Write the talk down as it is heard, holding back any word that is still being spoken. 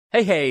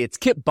Hey, it's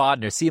Kip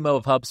Bodner, CMO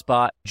of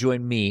HubSpot.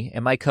 Join me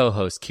and my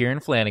co-host, Kieran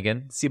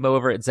Flanagan, CMO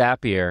over at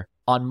Zapier,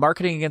 on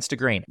Marketing Against the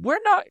Grain.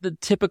 We're not the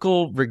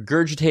typical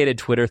regurgitated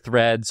Twitter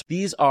threads.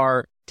 These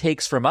are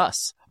takes from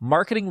us,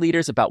 marketing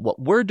leaders, about what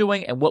we're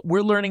doing and what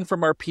we're learning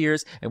from our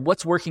peers and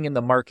what's working in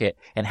the market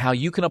and how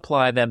you can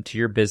apply them to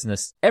your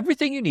business.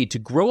 Everything you need to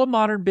grow a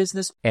modern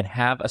business and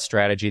have a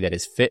strategy that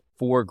is fit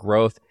for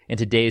growth in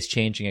today's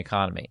changing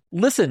economy.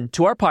 Listen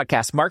to our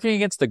podcast, Marketing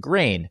Against the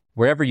Grain,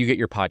 wherever you get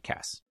your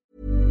podcasts.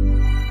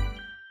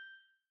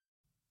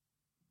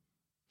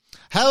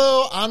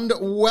 Hello and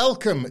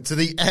welcome to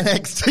the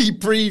NXT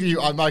preview.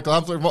 I'm Michael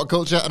Hamflett from What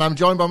Culture, and I'm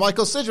joined by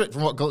Michael Sidgwick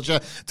from What Culture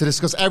to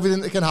discuss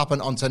everything that can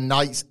happen on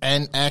tonight's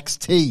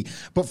NXT.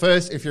 But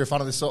first, if you're a fan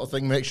of this sort of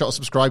thing, make sure to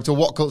subscribe to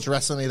What Culture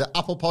Wrestling, either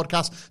Apple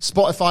Podcasts,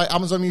 Spotify,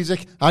 Amazon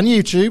Music, and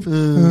YouTube,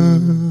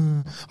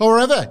 or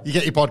wherever you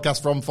get your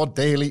podcast from for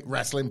daily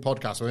wrestling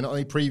podcasts. We not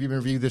only preview and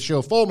review the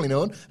show formerly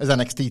known as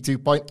NXT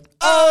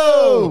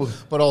 2.0,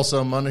 but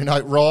also Monday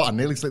Night Raw. I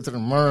nearly slipped it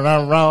in Monday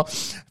Night Raw.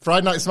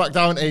 Friday Night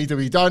SmackDown,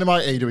 AEW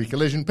Dynamite, AEW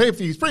Collision,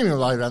 pay-per-views, premium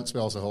live events. We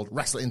also hold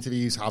wrestler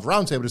interviews, have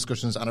roundtable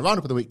discussions, and a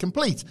roundup of the week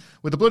complete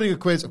with the bloody good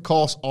quiz, of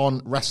course,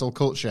 on Wrestle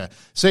Culture.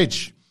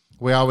 Sidge,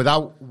 we are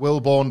without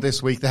Wilborn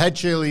this week, the head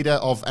cheerleader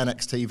of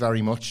NXT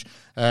very much.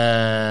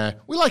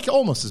 We like it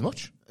almost as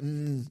much.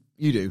 You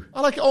do.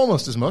 I like it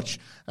almost as much.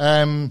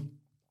 And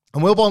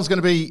Wilborn's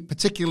going to be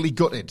particularly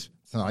gutted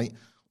tonight.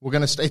 We're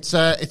going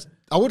to.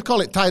 I would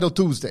call it Title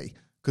Tuesday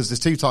because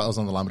there's two titles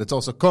on the line, but it's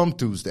also Come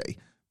Tuesday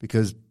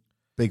because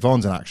Big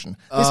Vaughn's in action.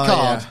 This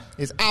card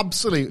is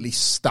absolutely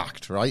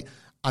stacked, right?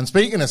 And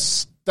speaking of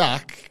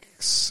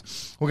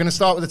stacks, we're going to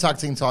start with the tag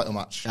team title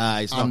match.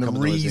 And the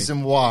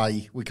reason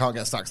why we can't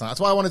get stacks tonight.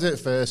 That's why I want to do it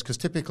first, because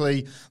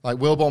typically, like,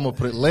 Wilborn will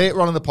put it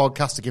later on in the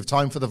podcast to give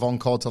time for the Von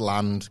cord to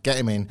land, get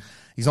him in.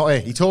 He's not here.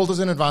 He told us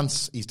in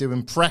advance. He's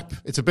doing prep.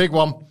 It's a big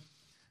one.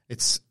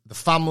 It's the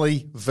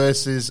family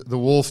versus the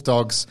Wolf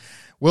Dogs.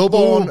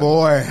 Wilborn,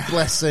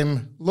 bless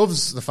him,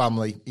 loves the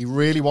family. He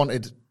really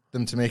wanted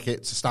them to make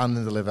it to stand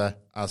and deliver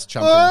as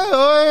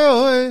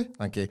champions.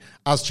 Thank you.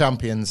 As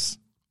champions.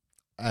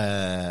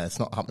 It's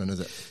not happening, is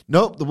it?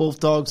 Nope, the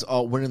Wolf Dogs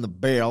are winning the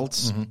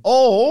belts. Mm-hmm.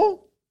 Or,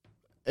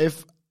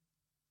 if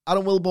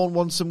Adam Wilborn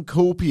wants some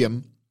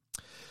copium,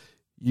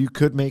 you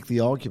could make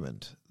the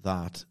argument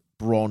that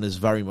Bron is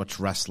very much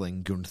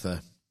wrestling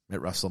Gunther at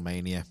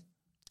WrestleMania.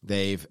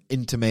 They've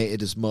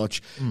intimated as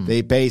much.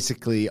 They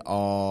basically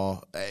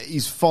are...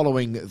 he's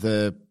following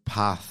the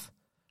path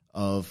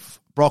of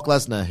Brock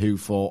Lesnar, who,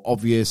 for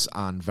obvious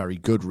and very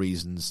good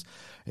reasons,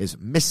 is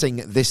missing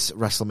this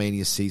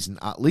WrestleMania season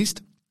at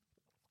least.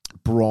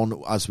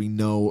 Bron, as we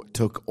know,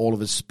 took all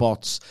of his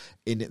spots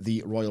in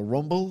the Royal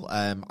Rumble.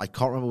 I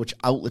can't remember which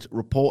outlet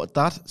reported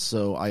that,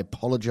 so I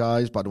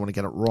apologise, but I don't want to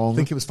get it wrong. I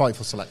think it was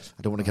Fightful Select.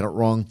 I don't want to get it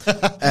wrong.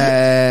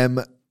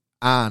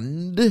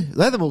 And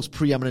they're the most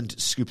preeminent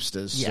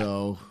scoopsters,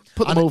 so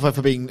put them over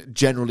for being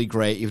generally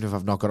great, even if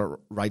I've not got it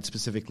right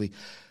specifically.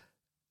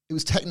 It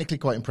was technically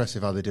quite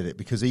impressive how they did it,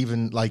 because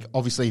even, like,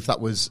 obviously if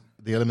that was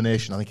the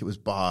elimination, I think it was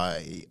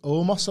by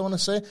Omos, I want to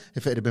say.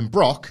 If it had been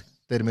Brock,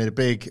 they'd have made a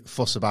big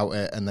fuss about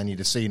it, and then you'd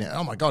have seen it.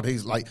 Oh my God,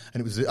 he's like,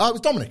 and it was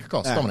Dominic, of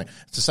course, Dominic,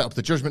 to set up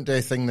the Judgment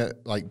Day thing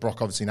that, like,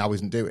 Brock obviously now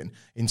isn't doing.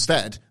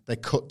 Instead, they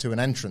cut to an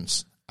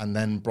entrance, and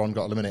then Bron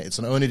got eliminated.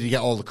 So not only did you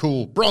get all the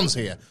cool Bron's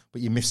here,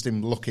 but you missed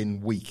him looking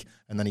weak,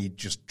 and then he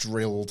just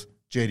drilled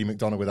JD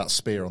McDonough with that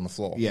spear on the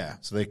floor. Yeah.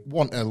 So they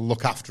want to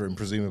look after him,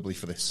 presumably,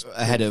 for this.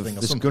 Ahead of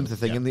this Gunther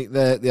thing. Yeah.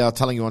 And they are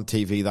telling you on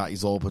TV that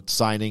he's all but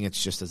signing.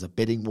 It's just as a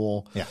bidding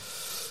war. Yeah.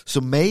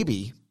 So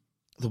maybe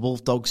the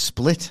Wolf Dogs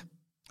split.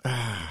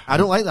 I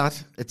don't like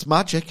that. It's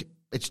magic.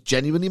 It's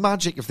genuinely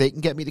magic. If they can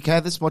get me to care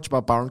this much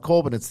about Baron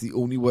Corbin, it's the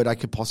only word I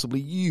could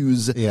possibly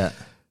use. Yeah.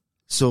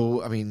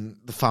 So, I mean,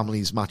 the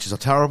family's matches are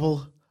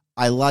terrible.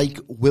 I like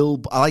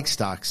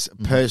Stacks.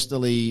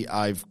 Personally,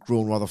 I've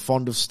grown rather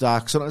fond of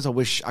Stacks. Sometimes I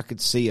wish I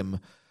could see him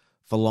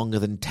for longer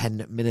than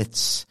 10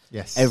 minutes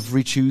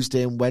every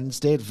Tuesday and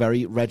Wednesday at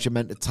very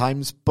regimented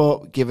times.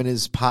 But given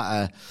his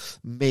patter,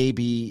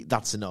 maybe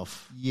that's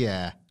enough.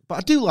 Yeah. But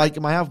I do like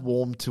him. I have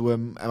warmed to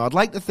him. And I'd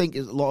like to think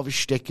a lot of his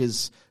shtick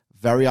is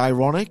very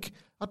ironic,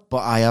 but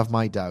I have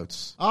my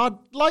doubts. I'd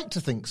like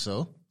to think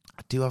so.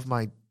 I do have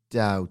my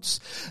doubts.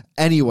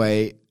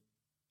 Anyway,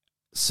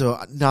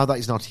 so now that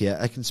he's not here,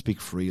 I can speak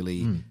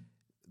freely.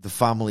 The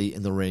family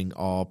in the ring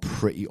are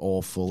pretty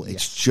awful.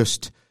 It's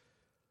just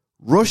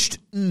rushed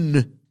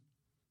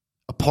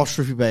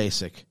apostrophe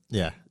basic.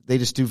 Yeah. They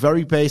just do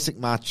very basic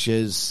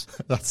matches.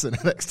 That's an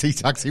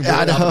NXT tag team.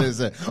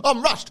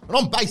 I'm rushed and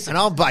I'm basic. And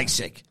I'm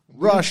basic.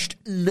 Rushed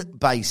and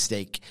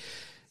basic.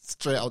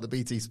 Straight out of the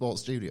BT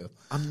Sports studio.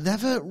 I'm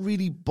never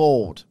really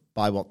bored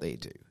by what they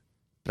do.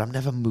 But I'm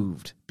never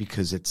moved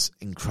because it's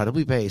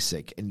incredibly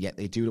basic, and yet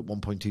they do it at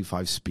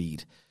 1.25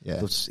 speed. Yeah.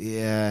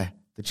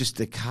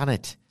 They can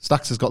it.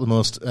 Stacks has got the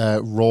most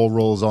raw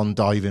rolls on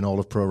dive in all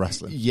of pro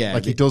wrestling. Yeah.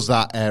 Like, he does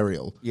that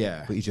aerial.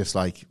 Yeah. But he's just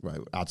like, right,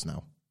 ads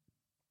now.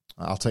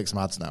 I'll take some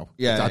ads now.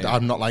 Yeah.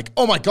 I'm not like,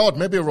 oh my God,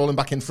 maybe I'll roll him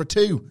back in for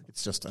 2.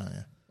 It's just,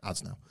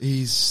 ads now.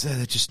 He's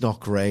just not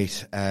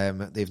great.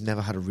 They've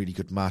never had a really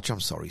good match. I'm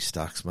sorry,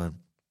 Stacks, man.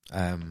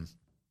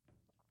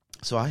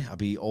 So I'd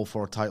be all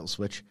for a title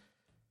switch.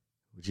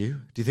 Would you?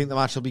 Do you think the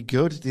match will be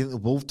good? Do you think the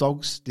Wolf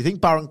Dogs? Do you think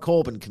Baron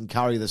Corbin can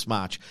carry this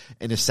match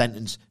in a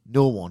sentence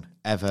no one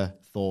ever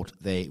thought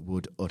they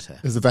would utter?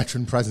 There's a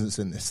veteran presence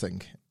in this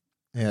thing.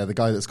 Yeah, the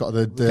guy that's got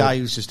the guy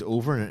who's just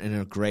over in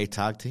a great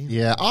tag team.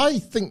 Yeah, I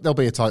think there'll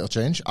be a title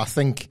change. I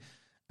think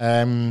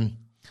a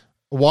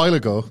while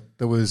ago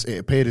it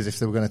appeared as if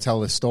they were going to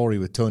tell this story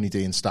with Tony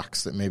D and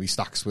Stacks, that maybe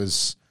Stacks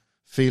was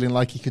feeling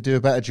like he could do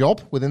a better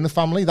job within the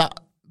family. That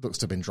looks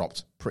to have been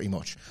dropped pretty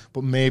much.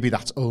 But maybe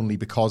that's only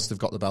because they've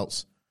got the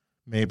belts.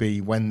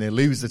 Maybe when they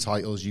lose the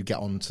titles, you get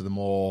on to the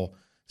more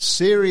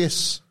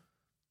serious,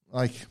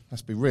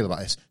 let's be real about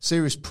this,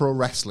 serious pro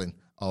wrestling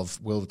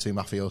of will the two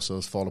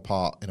mafiosos fall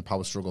apart in a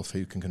power struggle for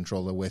who can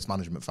control their waste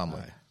management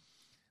family. Right.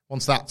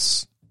 Once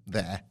that's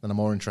there, then I'm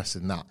more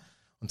interested in that.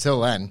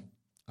 Until then,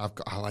 I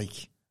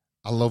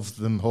love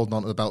them holding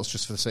on to the belts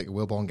just for the sake of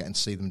Wilborn, getting to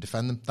see them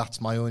defend them.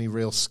 That's my only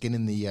real skin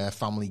in the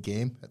family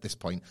game at this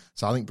point.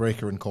 So I think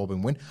Breakker and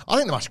Corbin win. I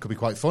think the match could be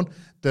quite fun.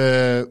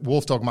 The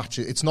Wolf Dog match,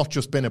 it's not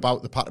just been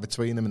about the patter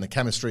between them and the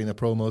chemistry and the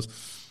promos.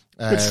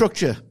 Good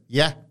structure.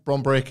 Yeah,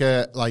 Bron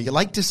Breakker. You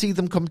like to see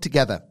them come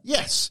together.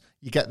 Yes.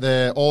 You get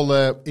all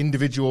the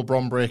individual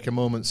Bron Breakker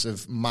moments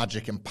of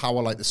magic and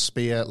power, like the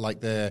spear,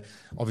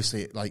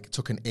 obviously it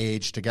took an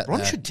age to get Bron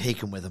there. Should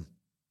take him with him.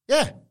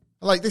 Yeah.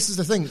 This is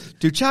the thing.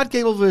 Do Chad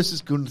Gable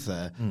versus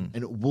Gunther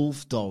and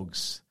Wolf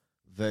Dogs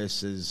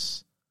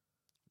versus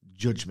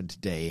Judgment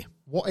Day.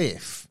 What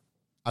if,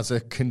 as a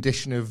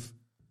condition of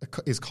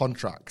his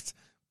contract,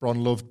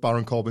 Bron loved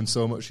Baron Corbin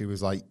so much he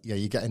was like, yeah,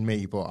 you're getting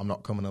me, but I'm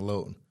not coming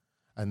alone.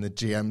 And the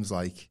GM's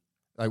like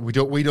we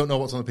don't know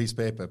what's on the piece of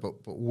paper, but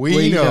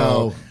we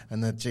know.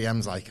 And the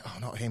GM's like, oh,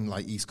 not him.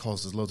 He's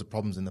caused us loads of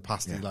problems in the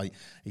past. Yeah.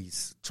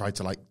 He's tried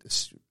to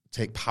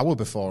take power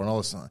before and all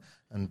this.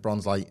 And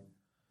Bron's like,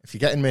 if you're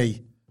getting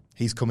me,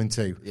 he's coming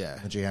too. Yeah.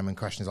 And the GM in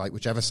question is like,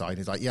 whichever side.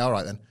 He's like, yeah, all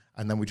right then.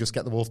 And then we just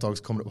get the Wolf Dogs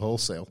coming up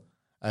wholesale.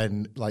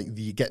 And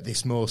you get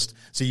this most,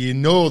 so you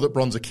know that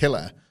Bron's a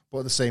killer, but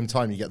at the same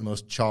time you get the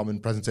most charming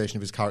presentation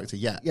of his character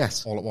yet.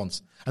 Yes. All at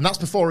once. And that's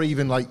before he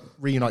even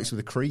reunites with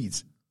the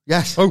Creeds.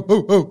 Yes. All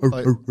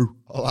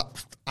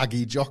that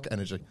Aggie Jock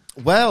energy.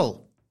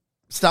 Well,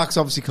 Stacks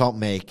obviously can't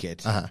make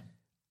it. Uh-huh.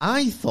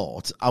 I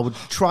thought I would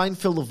try and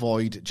fill the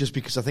void just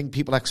because I think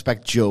people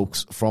expect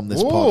jokes from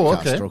this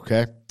podcast,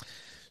 okay?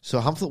 So,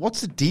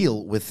 what's the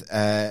deal with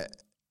the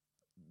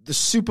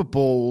Super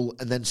Bowl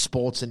and then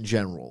sports in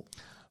general?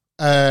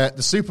 The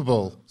Super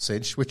Bowl,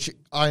 Sidge, which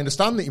I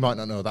understand that you might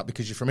not know that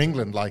because you're from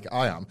England like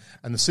I am,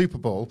 and the Super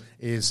Bowl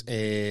is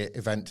a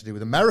event to do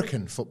with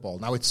American football.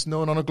 Now, it's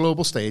known on a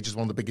global stage as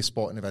one of the biggest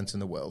sporting events in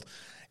the world.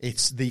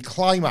 It's the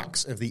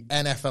climax of the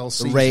NFL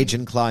season. The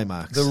raging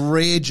climax. The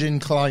raging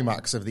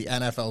climax of the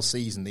NFL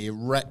season, the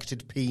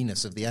erected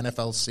penis of the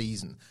NFL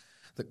season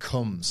that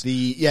comes.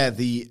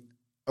 The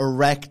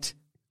erect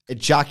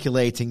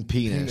ejaculating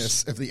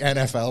penis of the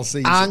NFL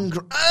season.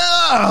 Angry.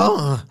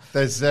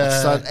 There's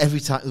every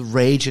time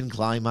raging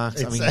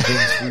climax.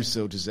 Vince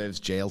Russo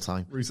deserves jail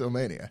time.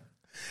 Russo-mania.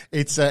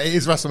 It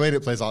is WrestleMania.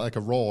 It plays like a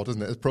Raw,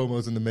 doesn't it? There's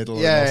promos in the middle.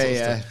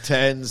 Yeah.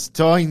 Turns.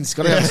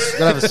 Gotta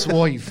have a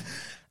swipe.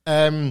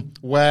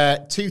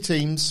 Where two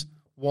teams,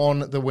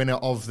 one the winner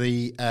of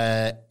the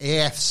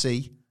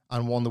AFC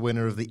and one the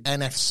winner of the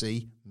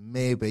NFC,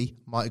 maybe,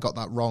 might have got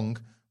that wrong,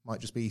 might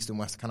just be East and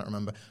West, I cannot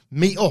remember,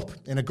 meet up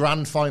in a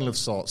grand final of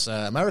sorts.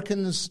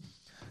 Americans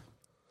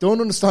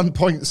don't understand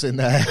points in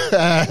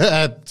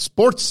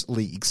sports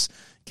leagues.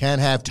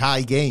 Can't have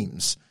tie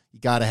games. You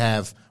got to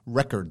have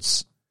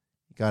records.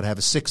 You got to have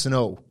a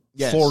 6-0,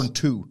 yes.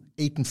 4-2,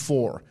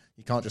 8-4.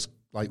 You can't just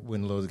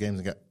win loads of games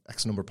and get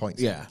X number of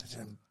points. Yeah.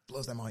 It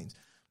blows their minds,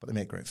 but they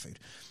make great food.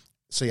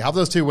 So you have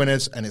those two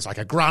winners, and it's like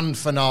a grand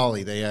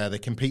finale. They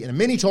compete in a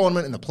mini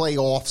tournament in the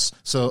playoffs.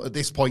 So at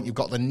this point, you've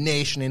got the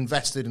nation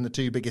invested in the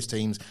two biggest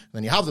teams. And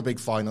then you have the big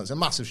final. It's a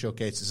massive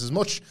showcase. It's as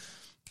much...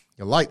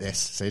 You'll like this,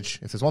 Sidge.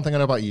 If there's one thing I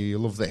know about you,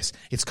 you'll love this.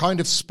 It's kind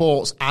of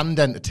sports and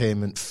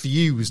entertainment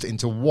fused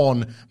into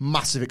one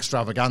massive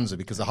extravaganza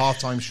because the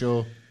halftime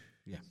show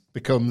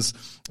becomes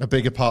a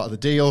bigger part of the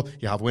deal.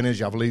 You have winners,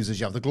 you have losers,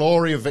 you have the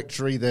glory of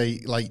victory,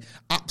 the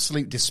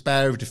absolute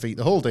despair of defeat,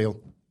 the whole deal.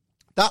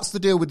 That's the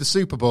deal with the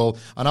Super Bowl.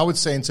 And I would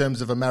say in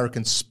terms of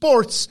American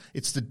sports,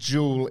 it's the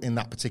jewel in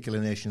that particular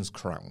nation's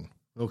crown.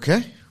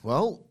 Okay,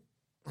 well...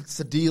 What's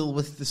the deal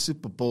with the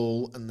Super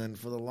Bowl? And then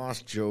for the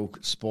last joke,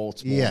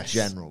 sports more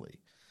generally.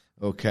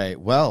 Okay,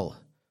 well,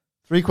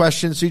 3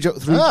 questions, 3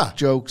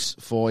 jokes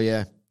for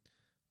you.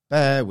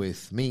 Bear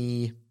with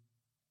me.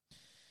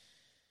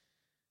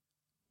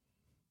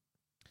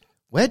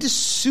 Where do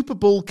Super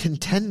Bowl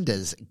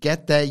contenders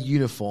get their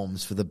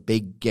uniforms for the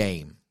big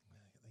game?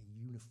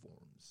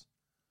 Uniforms.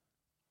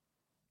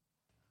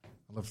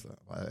 I love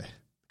that.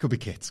 Could be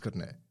kits,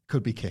 couldn't it?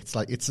 Could be kits.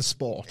 It's a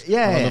sport.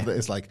 Yeah. I love that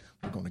it's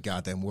we're going to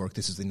goddamn work.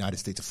 This is the United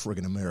States of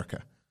friggin'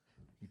 America.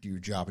 You do your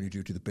job and you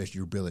do it to the best of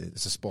your ability.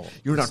 It's a sport.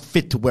 You're not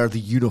fit to wear the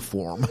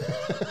uniform.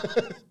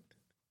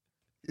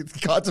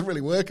 doesn't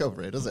really work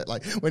over here, does it?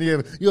 Like when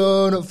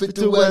you're not fit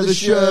to wear the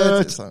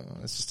shirt. It's like,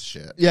 it's just a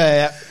shirt.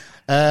 Yeah.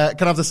 Can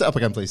I have the setup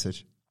again, please,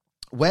 Sid?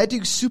 Where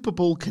do Super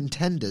Bowl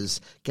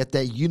contenders get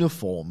their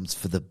uniforms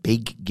for the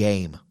big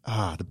game?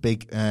 The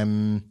big...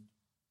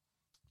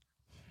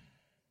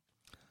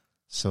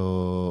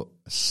 So,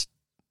 a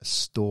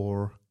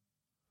store...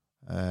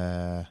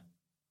 a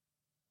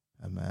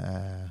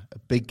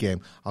big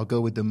game. I'll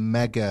go with the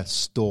mega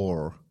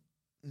store.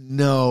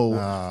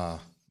 No.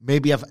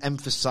 Maybe I've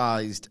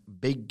emphasized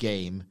big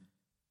game.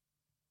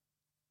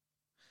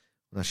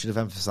 I should have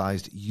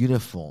emphasized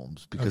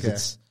uniforms because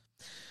it's...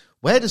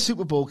 Where do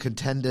Super Bowl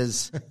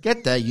contenders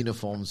get their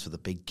uniforms for the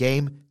big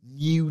game?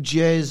 New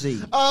Jersey.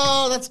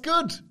 Oh, that's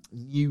good.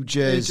 New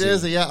Jersey. New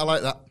Jersey, yeah, I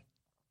like that.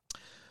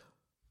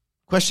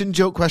 Question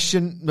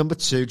number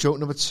two. Joke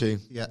number two.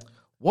 Yeah.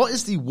 What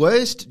is the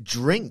worst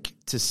drink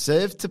to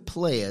serve to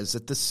players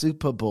at the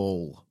Super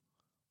Bowl?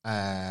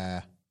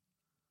 Well,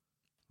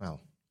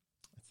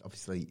 it's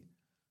obviously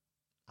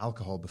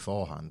alcohol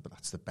beforehand, but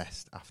that's the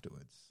best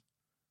afterwards.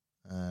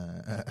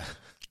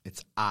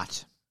 It's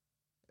at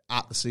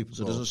the Super Bowl.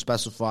 So it doesn't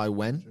specify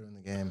when? During the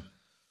game.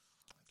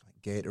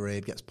 Like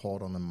Gatorade gets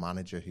poured on the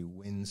manager who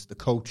wins. The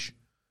coach.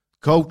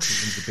 Who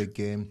wins the big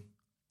game.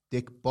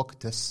 Dick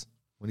Buckus.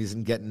 When he's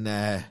getting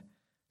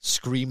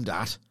screamed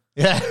at.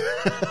 Yeah.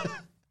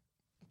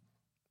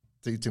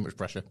 Too much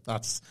pressure.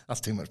 That's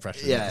too much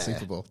pressure. Yeah. The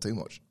Super Bowl. Too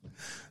much.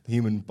 The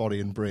human body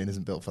and brain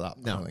isn't built for that.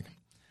 No. I don't think.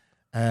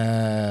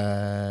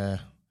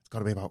 It's got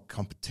to be about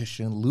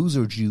competition.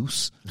 Loser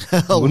juice.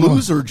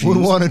 Loser juice.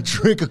 Wouldn't want to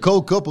drink a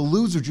cold cup of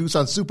loser juice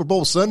on Super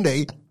Bowl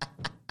Sunday.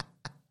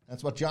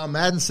 That's what John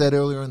Madden said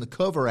earlier in the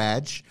cover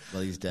edge.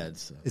 Well, he's dead.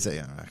 So. Is it?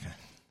 Yeah, okay.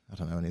 I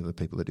don't know any of the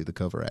people that do the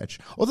cover edge.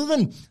 Other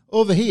than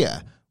over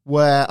here,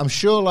 where I'm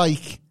sure,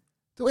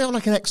 do we have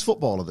an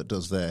ex-footballer that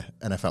does their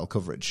NFL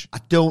coverage? I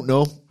don't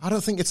know. I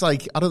don't think they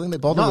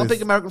bother Not with... a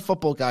big American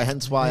football guy,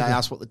 hence why I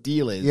asked what the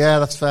deal is. Yeah,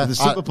 that's fair. The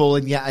Super Bowl,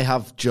 and yet I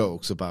have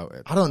jokes about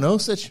it. I don't know,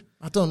 Sitch.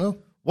 I don't know.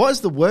 What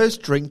is the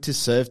worst drink to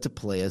serve to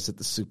players at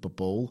the Super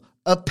Bowl?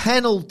 A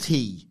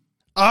penalty.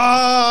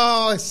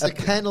 Oh, A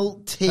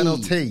penalty.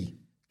 Penalty.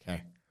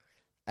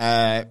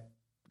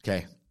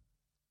 Okay.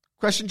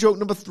 Question joke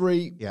number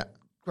 3. Yeah.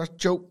 Question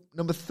joke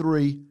number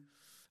 3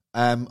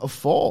 of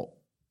 4.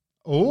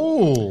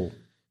 Oh.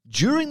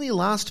 During the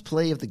last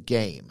play of the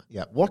game,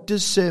 what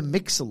does Sir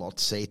Mix-a-Lot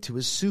say to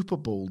his Super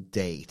Bowl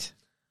date?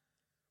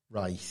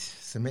 Right.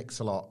 Sir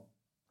Mix-a-Lot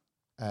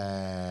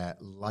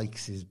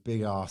likes his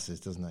big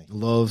arses, doesn't he?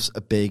 Loves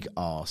a big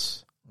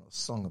arse. A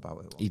song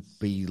about it. He'd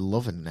be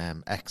loving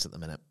X at the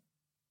minute.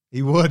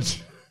 He would.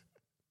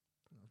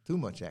 Too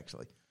much,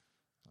 actually.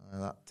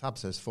 That tab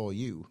says for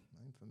you,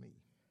 and for me.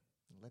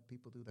 Let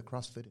people do their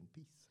CrossFit in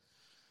peace.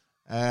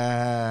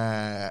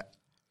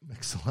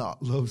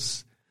 Mix-a-Lot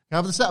loves... Can I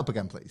have the setup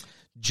again, please?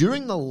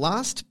 During the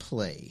last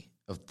play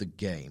of the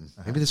game,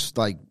 maybe this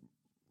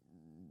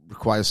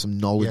requires some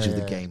knowledge of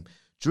the game.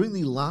 During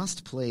the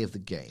last play of the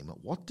game,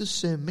 what does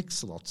Sir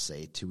Mix-a-Lot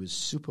say to his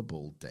Super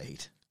Bowl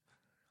date?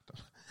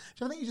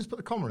 I think he just put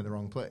the comma in the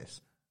wrong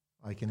place,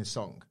 like in his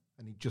song.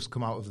 And he'd just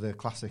come out of the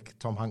classic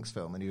Tom Hanks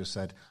film, and he just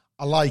said,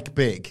 I like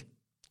big,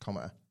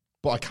 comma,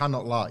 but I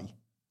cannot lie.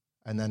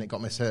 And then it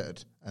got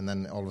misheard. And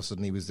then all of a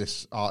sudden he was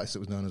this artist that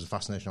was known as a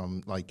fascination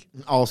on, like...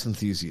 An arse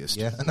enthusiast.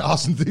 Yeah, an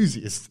arse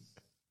enthusiast.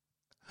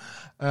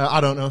 I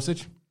don't know,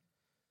 Sidge.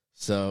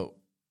 So...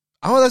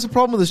 Oh, there's a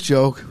problem with this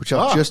joke, which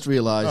I've just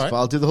realised, right. but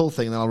I'll do the whole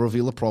thing and then I'll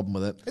reveal the problem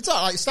with it. It's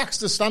all right. Stacks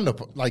does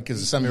stand-up,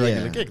 as a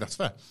semi-regular gig. That's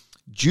fair.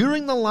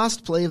 During the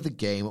last play of the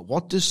game,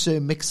 what does Sir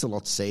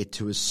Mix-a-Lot say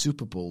to his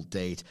Super Bowl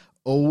date?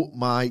 Oh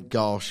my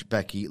gosh,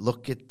 Becky,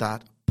 look at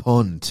that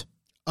punt.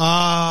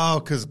 Oh,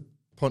 because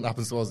punt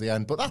happens towards the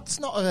end. But that's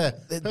not a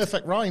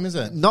perfect rhyme, is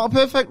it? Not a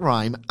perfect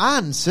rhyme,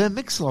 and Sir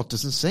Mix-a-Lot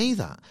doesn't say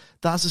that.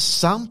 That's a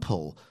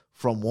sample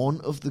from one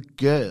of the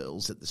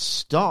girls at the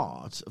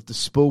start of the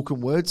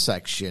spoken word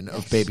section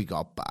of Baby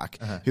Got Back,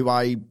 who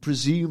I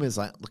presume is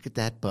like, look at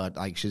that butt.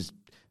 Like she's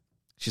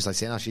like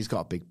saying, she's got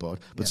a big butt.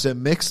 But Sir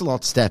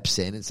Mix-a-Lot steps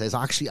in and says,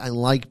 actually, I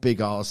like big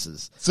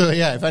arses. So,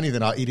 yeah, if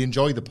anything, he'd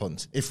enjoy the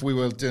punt if we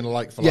were doing a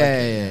like-for-like.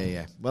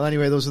 Yeah. Well,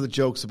 anyway, those are the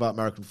jokes about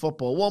American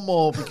football. One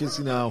more, because,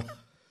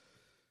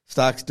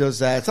 Stacks does,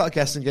 it's not a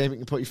guessing game. You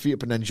can put your feet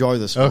up and enjoy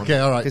this one. Okay,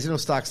 all right.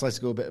 Because, Stacks likes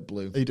to go a bit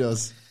blue. He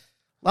does.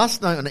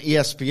 Last night on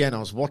ESPN, I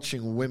was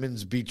watching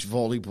women's beach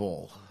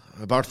volleyball.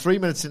 About 3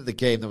 minutes into the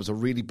game, there was a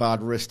really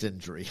bad wrist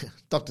injury.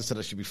 Doctor said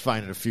I should be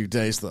fine in a few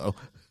days, though.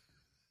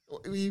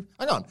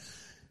 Hang on.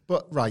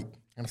 But, right. I'm going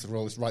to have to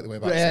roll this right the way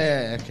back.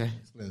 Yeah, okay.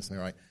 Listen to me,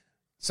 right.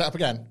 Set up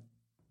again.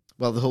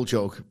 Well, the whole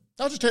joke.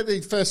 I'll just take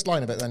the first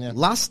line of it then, yeah.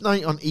 Last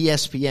night on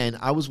ESPN,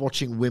 I was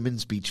watching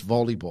women's beach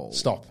volleyball.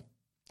 Stop.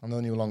 I've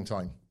known you a long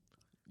time.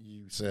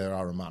 You, sir,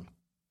 are a man.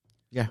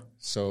 Yeah.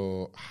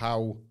 So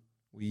how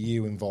were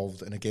you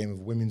involved in a game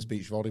of women's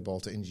beach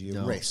volleyball to injure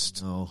your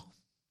wrist? No.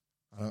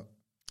 I don't...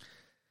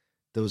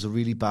 There was a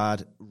really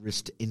bad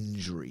wrist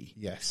injury.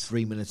 Yes.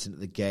 3 minutes into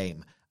the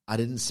game. I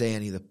didn't say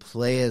any of the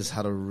players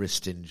had a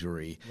wrist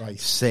injury. Right.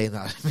 Saying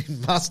that I've been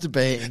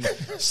masturbating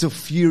so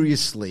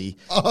furiously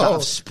that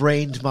I've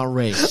sprained my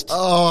wrist.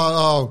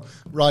 Oh,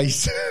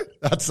 right.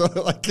 That's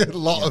like a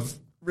lot of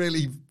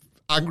really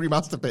angry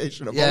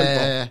masturbation at volleyball.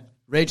 Yeah.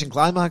 Raging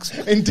climax.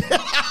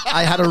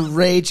 I had a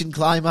raging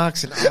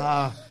climax, and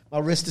my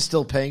wrist is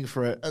still paying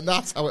for it. And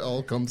that's how it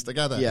all comes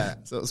together, yeah,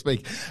 so to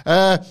speak.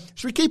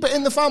 Should we keep it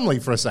in the family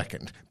for a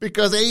second?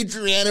 Because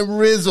Adriana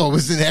Rizzo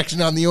was in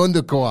action on the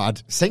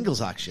undercard.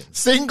 Singles action.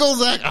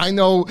 I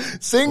know.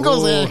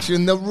 Singles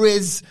action. The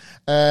Riz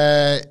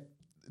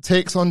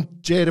takes on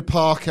Jada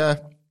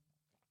Parker.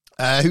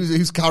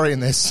 Who's carrying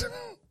this?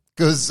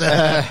 Because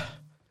I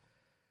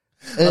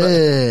know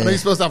you're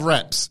supposed to have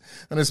reps,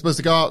 and you're supposed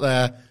to go out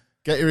there,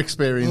 get your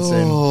experience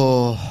in.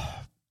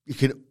 You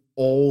can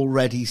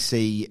already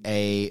see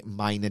a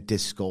minor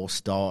discourse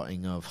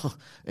starting of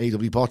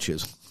AW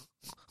botches.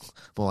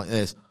 More like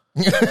this.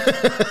 You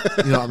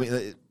know what I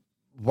mean?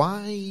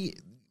 Why?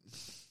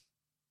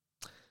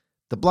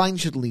 The blind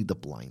should lead the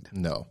blind.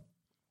 No.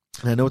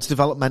 And I know it's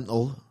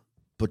developmental,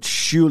 but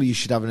surely you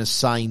should have an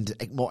assigned,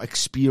 more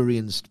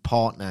experienced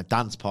partner,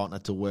 dance partner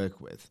to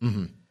work with.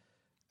 Mm-hmm.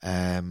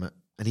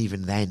 And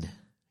even then,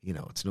 you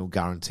know, it's no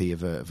guarantee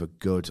of a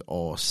good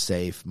or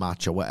safe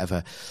match or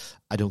whatever.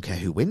 I don't care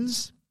who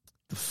wins.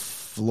 The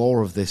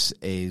floor of this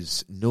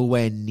is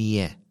nowhere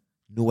near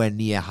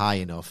high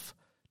enough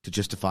to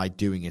justify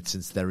doing it,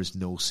 since there is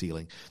no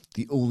ceiling.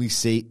 The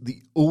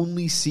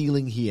only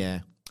ceiling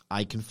here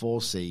I can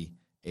foresee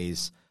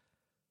is,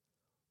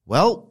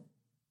 well,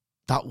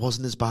 that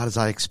wasn't as bad as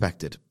I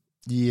expected.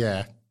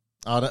 Yeah.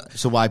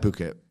 So why book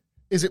it?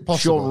 Is it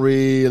possible? Sean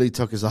really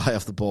took his eye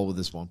off the ball with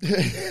this one.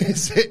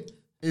 Is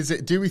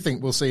it? Do we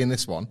think we'll see in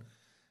this one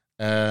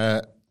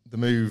the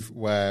move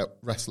where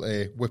Wrestler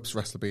A whips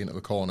Wrestler B into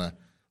the corner,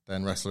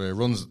 then Wrestler A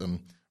runs at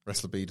them,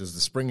 Wrestler B does the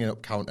springing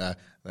up counter,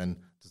 then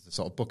does the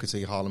sort of Booker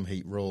T Harlem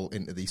Heat roll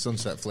into the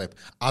sunset flip,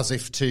 as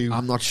if to...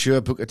 I'm not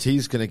sure Booker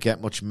T's going to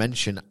get much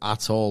mention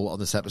at all on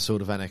this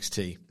episode of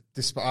NXT.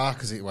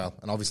 Because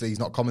and obviously he's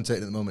not commentating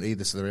at the moment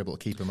either, so they're able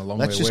to keep him a long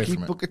way away from it. Let's just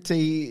keep Booker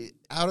T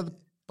out of the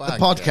bag,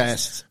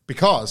 podcast.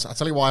 Because, I'll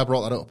tell you why I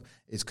brought that up,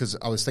 is because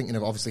I was thinking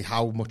of obviously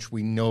how much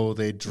we know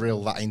they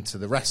drill that into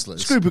the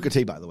wrestlers. Screw Booker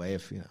T, by the way,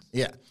 if you know.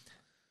 Yeah.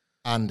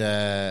 And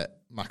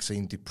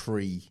Maxine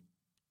Dupree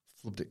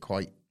flubbed it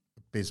quite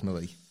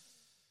abysmally,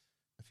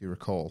 if you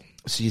recall.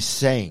 So you're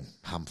saying,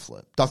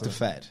 pamphlet, Dr.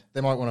 Fed.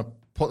 They might want to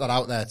put that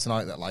out there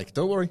tonight, that like,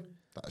 don't worry,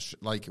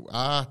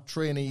 our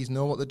trainees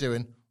know what they're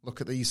doing. Look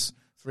at these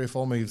 3 or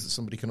 4 moves that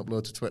somebody can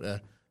upload to Twitter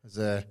as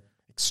a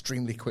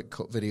extremely quick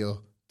cut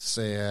video to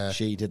say...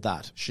 she did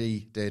that.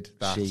 She did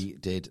that. She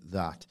did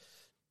that.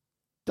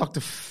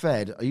 Dr.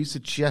 Fed, are you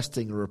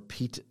suggesting a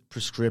repeat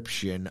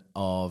prescription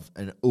of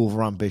an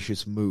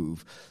overambitious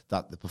move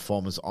that the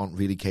performers aren't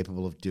really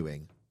capable of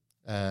doing?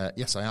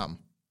 Yes, I am.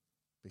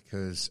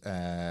 Because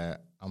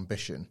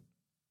ambition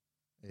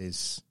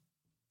is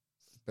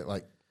a bit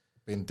like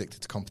being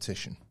addicted to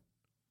competition.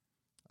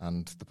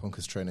 And the Punk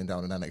is training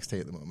down in NXT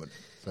at the moment.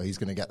 So he's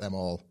going to get them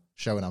all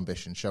showing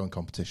ambition, showing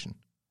competition.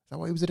 Is that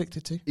what he was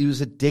addicted to? He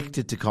was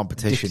addicted to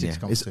competition,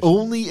 His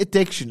only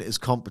addiction is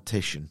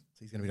competition. So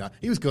he's going to be down.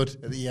 He was good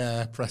at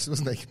the press,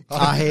 wasn't he?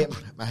 I hate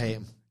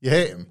him. You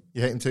hate him?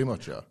 You hate him too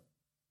much, or?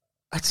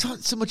 It's not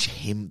so much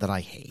him that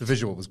I hate. The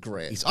visual was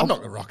great. I'm not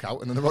going to rock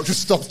out, and then the Rock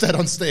just stops dead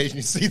on stage, and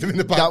you see them in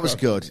the background. That was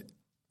good.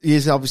 He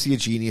is obviously a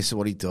genius at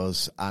what he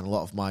does, and a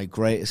lot of my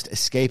greatest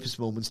escapist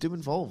moments do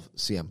involve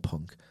CM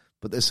Punk.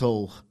 But this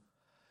whole...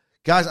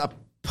 Guys, I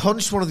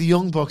punched one of the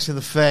Young Bucks in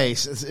the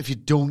face, as if you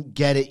don't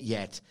get it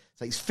yet.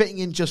 It's like he's fitting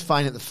in just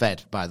fine at the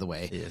Fed, by the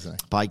way. He is,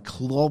 isn't he? By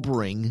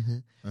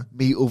clobbering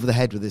me over the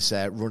head with this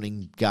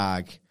running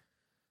gag.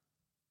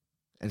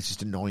 And it's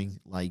just annoying,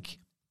 like...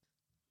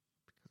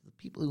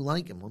 People who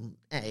like him on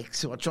X,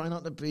 so I try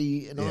not to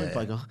be annoyed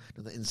by the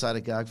insider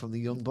gag from the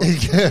Young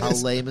Bucks. How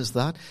lame is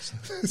that?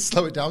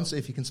 Slow it down, see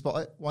if you can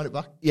spot it. Wind it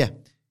back. Yeah,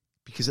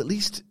 because at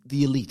least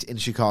the Elite in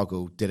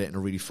Chicago did it in a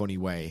really funny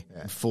way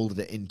and folded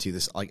it into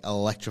this like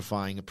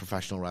electrifying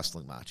professional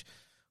wrestling match.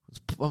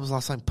 When was the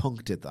last time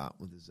Punk did that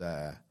with his?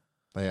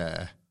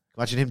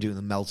 Imagine him doing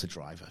the Meltzer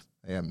driver.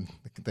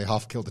 They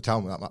half killed the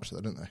town with that match,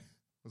 though, didn't they?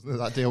 Wasn't there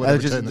that deal? They're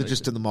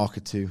just in the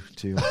market too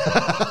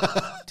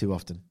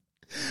often.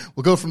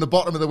 We'll go from the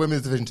bottom of the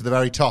women's division to the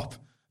very top.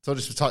 So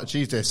just for Title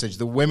Tuesday, Sige,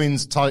 the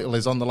women's title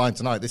is on the line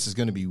tonight. This is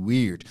going to be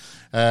weird.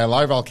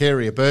 Lyra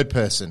Valkyria, bird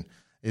person,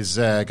 is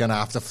going to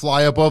have to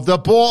fly above the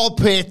ball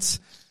pit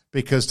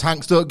because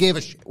tanks don't give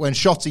a shit when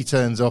Shotzi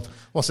turns up.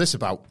 What's this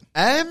about?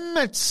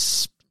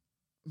 It's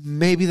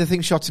maybe they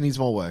think Shotzi needs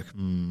more work.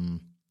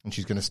 And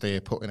she's going to stay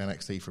put in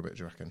NXT for a bit, do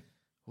you reckon?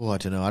 Oh, I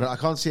don't know. I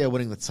can't see her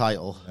winning the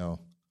title. No.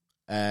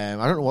 I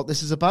don't know what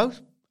this is about.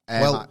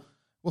 We'll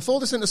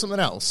fold this into something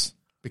else.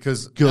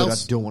 Because I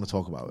don't want to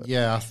talk about it.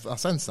 Yeah, I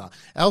sense that.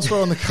 Elsewhere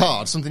on the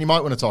card, something you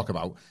might want to talk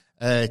about.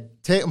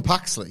 Tatum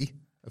Paxley,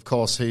 of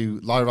course, who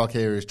Lyra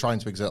Valkyria is trying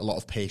to exert a lot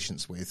of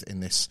patience with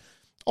in this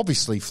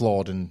obviously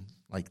flawed and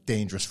like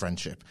dangerous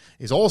friendship,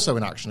 is also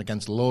in action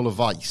against Lola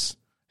Vice,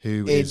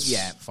 who is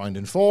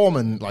finding form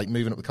and like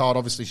moving up the card.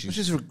 Obviously,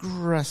 she's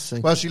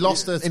regressing. Well, she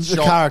lost her shot.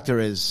 The character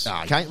is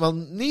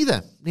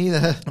neither.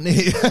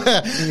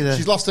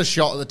 She's lost her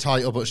shot at the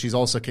title, but she's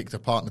also kicked her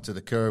partner to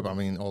the curb. I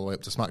mean, all the way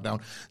up to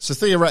SmackDown. So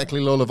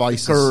theoretically, Lola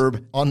Vice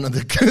is on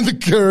the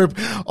curb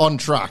on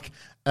track.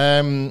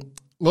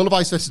 Lola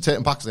Vice versus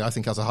Tatum Paxley, I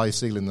think, has a higher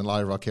ceiling than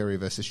Lyra Valkyria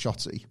versus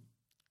Shotzi.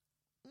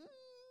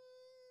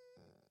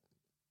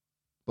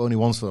 But only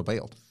once for a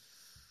bailed.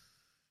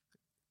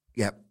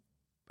 Yep.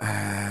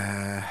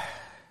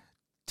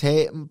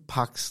 Tatum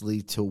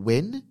Paxley to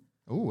win.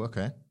 Oh,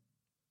 okay.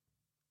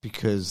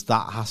 Because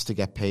that has to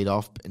get paid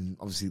off, and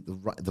obviously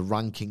the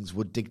rankings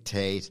would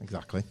dictate.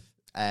 Exactly.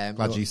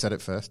 Glad you said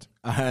it first.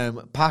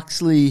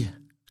 Paxley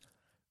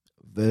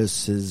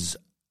versus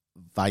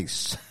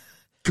Vice.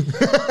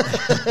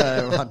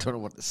 I don't know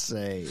what to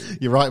say.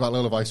 You're right about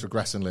Lola Vice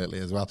regressing lately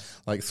as well.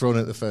 Like, thrown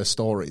at the first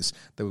stories,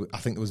 I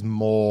think there was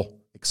more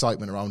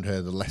excitement around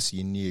her the less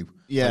you knew.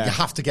 Yeah. Like, you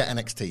have to get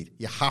NXT.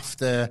 You have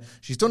to.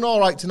 She's done all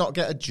right to not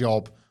get a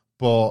job,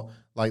 but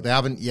like, they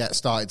haven't yet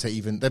started to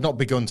they've not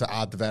begun to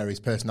add the various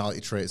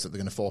personality traits that they're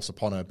going to force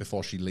upon her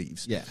before she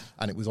leaves. Yeah.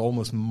 And it was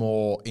almost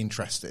more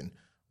interesting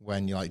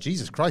when you're like,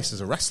 Jesus Christ,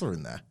 there's a wrestler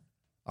in there.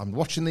 I'm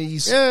watching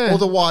these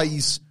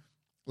otherwise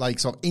like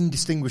sort of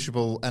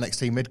indistinguishable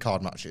NXT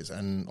mid-card matches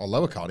or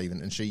lower card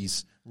even, and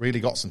she's really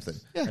got something.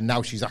 Yeah. And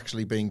now she's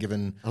actually being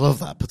given... I love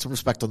that. Put some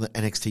respect on the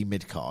NXT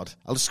mid-card.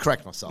 I'll just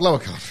correct myself. Lower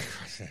card.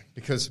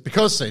 Because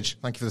Sige,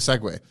 thank you for the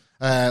segue.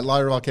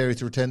 Lyra Valkyria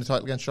to retain the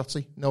title against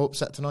Shotzi. No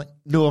upset tonight?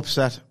 No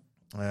upset.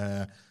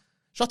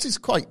 Shotzi's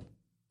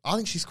I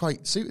think she's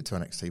quite suited to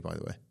NXT, by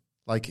the way.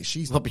 Like,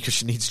 she's... Not because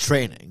she needs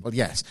training. Well,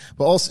 yes.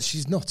 But also,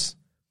 she's nuts.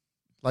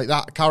 Like,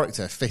 that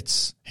character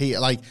fits here.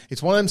 Like,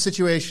 it's one of them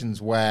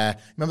situations where,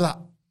 remember that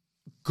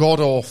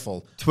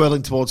god-awful...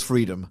 Twirling Towards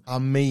Freedom. I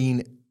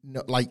mean,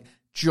 no, like,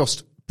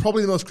 just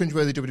probably the most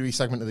cringeworthy WWE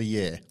segment of the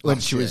year. When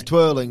she was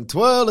twirling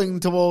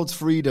Towards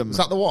Freedom. Is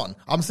that the one?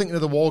 I'm thinking of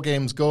the War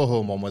Games Go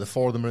Home one where the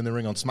four of them are in the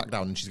ring on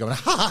SmackDown and she's going,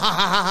 ha ha ha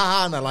ha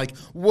ha, and they're like,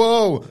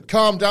 whoa,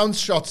 calm down,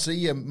 Shotzi,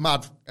 you're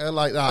mad,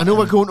 like that. I know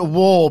we're going to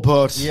war,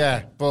 but...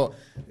 Yeah, but...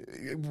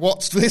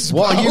 What's this?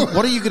 What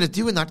are you going to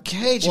do in that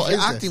cage if you're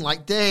acting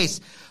like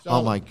this?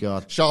 Oh my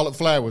God! Charlotte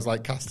Flair was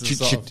like cast as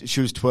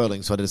she was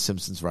twirling, so I did a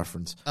Simpsons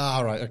reference.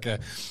 Ah, right, okay.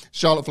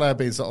 Charlotte Flair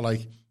being sort of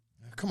like,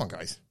 come on,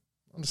 guys,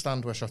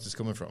 understand where Shotzi's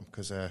coming from,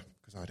 because I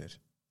did.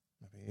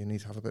 Maybe you need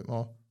to have a bit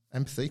more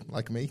empathy,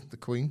 like me, the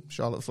Queen,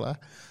 Charlotte Flair.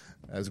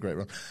 That was a great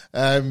run.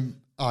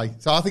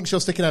 So I think she'll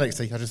stick in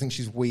NXT. I just think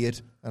she's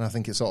weird, and I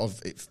think it's sort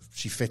of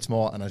she fits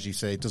more, and as you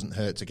say, it doesn't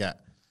hurt to get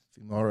a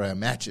few more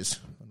matches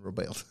and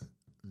rebuild.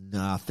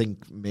 No, I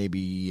think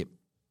maybe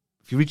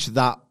if you reach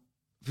that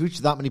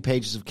many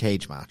pages of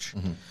cage match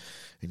and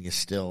you're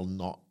still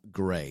not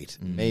great,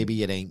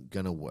 maybe it ain't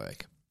gonna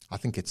work. I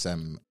think it's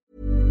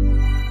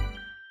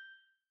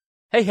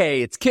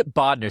Hey, it's Kip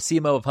Bodner,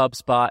 CMO of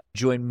HubSpot.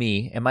 Join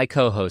me and my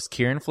co-host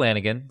Kieran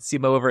Flanagan,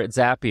 CMO over at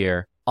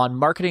Zapier, on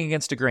Marketing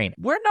Against a Grain.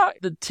 We're not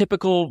the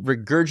typical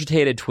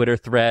regurgitated Twitter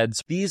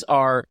threads. These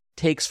are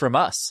takes from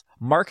us,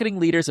 marketing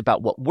leaders,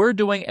 about what we're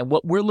doing and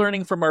what we're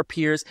learning from our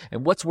peers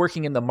and what's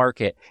working in the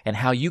market and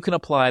how you can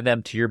apply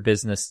them to your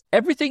business.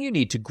 Everything you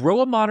need to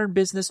grow a modern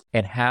business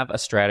and have a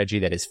strategy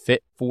that is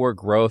fit for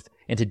growth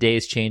in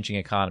today's changing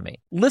economy.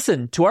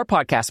 Listen to our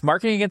podcast,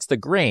 Marketing Against the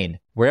Grain,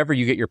 wherever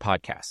you get your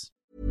podcasts.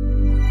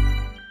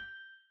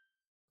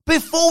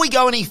 Before we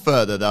go any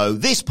further, though,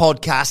 this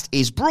podcast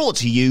is brought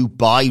to you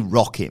by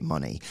Rocket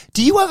Money.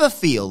 Do you ever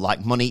feel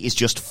like money is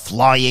just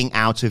flying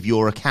out of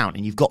your account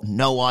and you've got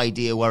no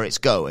idea where it's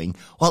going?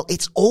 Well,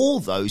 it's all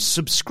those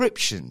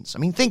subscriptions. I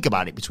mean, think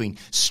about it. Between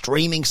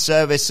streaming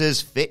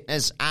services,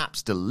 fitness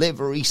apps,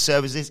 delivery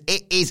services,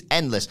 it is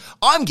endless.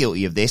 I'm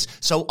guilty of this,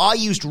 so I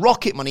used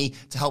Rocket Money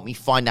to help me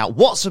find out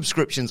what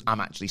subscriptions I'm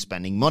actually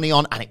spending money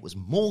on, and it was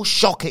more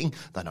shocking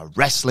than a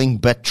wrestling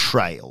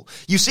betrayal.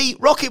 You see,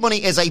 Rocket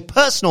Money is a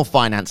personal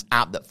finance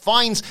app that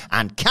finds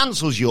and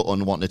cancels your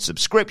unwanted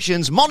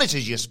subscriptions,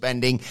 monitors your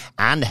spending,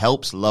 and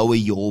helps lower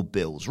your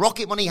bills.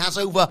 Rocket Money has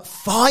over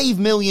 5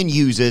 million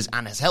users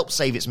and has helped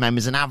save its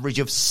members an average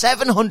of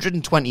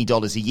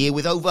 $720 a year,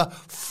 with over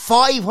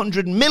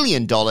 $500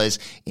 million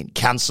in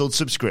cancelled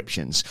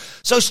subscriptions.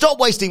 So stop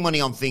wasting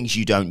money on things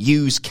you don't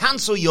use.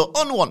 Cancel your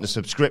unwanted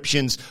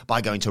subscriptions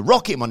by going to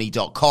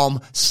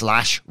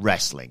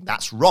rocketmoney.com/wrestling.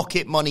 That's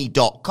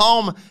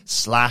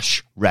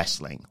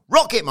rocketmoney.com/wrestling.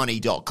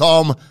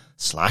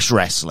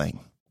 rocketmoney.com/wrestling.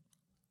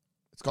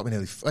 It's got me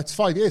it's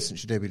 5 years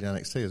since she debuted in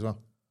NXT as well.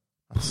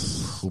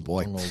 Oh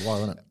boy. A long old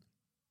while, isn't it?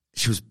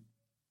 She was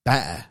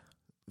better.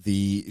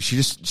 She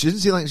didn't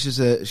seem like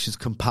she's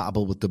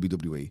compatible with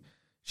WWE.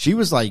 She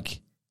was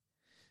like,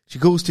 she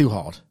goes too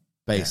hard,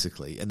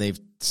 basically. Yeah. And they've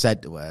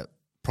said to her,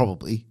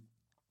 probably,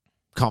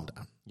 calm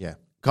down. Yeah.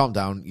 Calm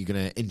down. You're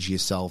going to injure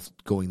yourself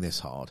going this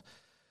hard.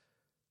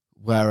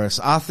 Whereas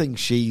I think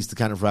she's the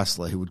kind of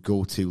wrestler who would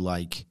go to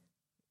like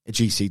a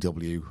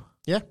GCW.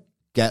 Yeah.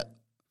 Get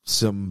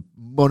some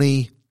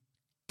money,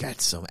 get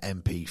some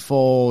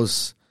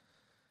MP4s,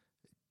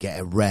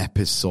 get a rep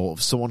as sort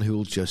of someone who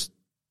will just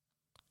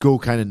go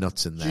kind of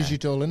nuts in there. Gigi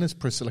Dolan is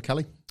Priscilla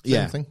Kelly.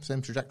 Same thing,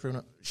 same trajectory.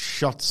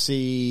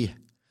 Shotzi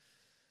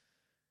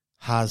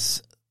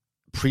has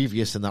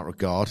previous in that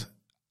regard.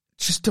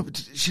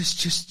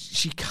 Just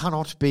she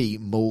cannot be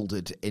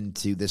molded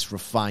into this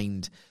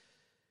refined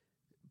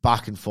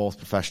back and forth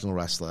professional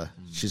wrestler.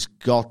 She's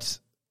got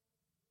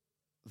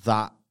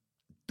that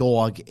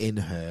dog in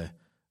her,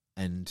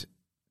 and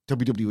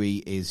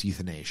WWE is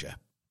euthanasia.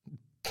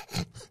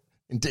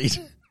 Indeed.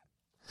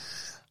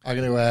 I'm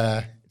going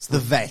to... it's the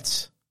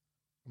vet.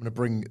 I'm going to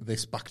bring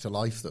this back to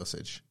life, though,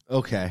 Sidge.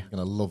 Okay. I'm going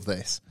to love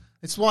this.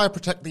 It's why I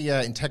protect the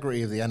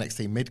integrity of the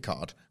NXT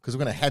mid-card, because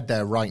we're going to head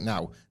there right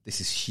now.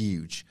 This is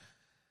huge.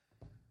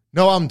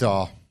 Noam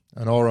Dar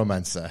and Oro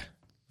Mensah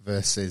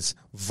versus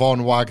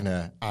Von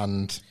Wagner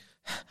and...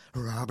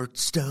 Robert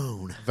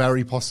Stone.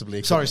 Very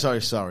possibly...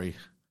 Sorry.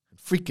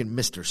 Freaking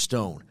Mr.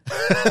 Stone.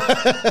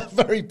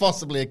 Very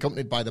possibly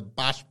accompanied by the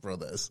Bash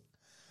Brothers.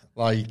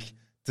 Like,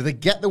 do they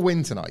get the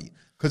win tonight?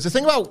 Because the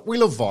thing about, we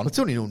love Von. It's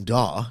only Noam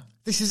Dar.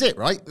 This is it,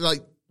 right?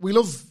 Like, we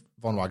love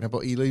Von Wagner, but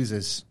he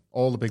loses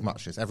all the big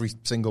matches, every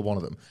single one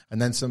of them. And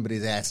then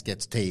somebody's ass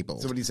gets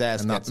tabled.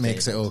 And that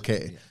makes it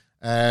okay.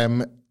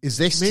 Yeah. Is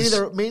this...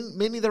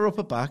 Mainly their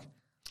upper back.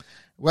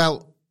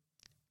 Well,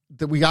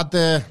 we had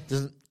the...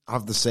 Doesn't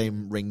have the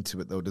same ring to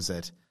it, though, does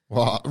it?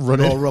 What?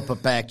 Running? Your upper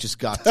back just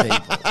got tabled.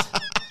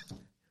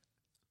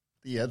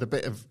 Yeah, the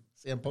bit of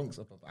CM Punk's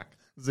upper back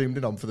zoomed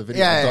in on for the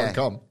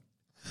video.com. Well,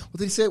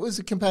 did he say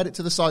it compared it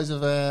to the size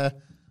of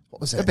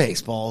what was it? A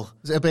baseball.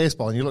 Was it a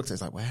baseball? And you looked at it,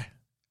 it's like, where?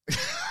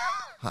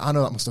 I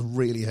know that must have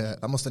really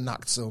hurt. That must have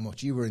knocked so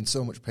much. You were in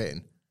so much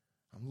pain.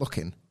 I'm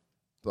looking,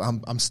 but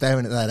I'm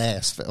staring at that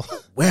ass, Phil.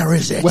 Where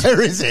is it?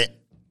 Where is it?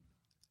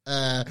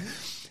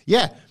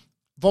 Yeah,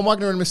 Von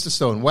Wagner and Mr.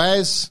 Stone.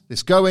 Where's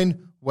this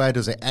going? Where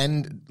does it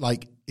end?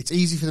 Like, it's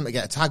easy for them to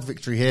get a tag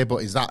victory here, but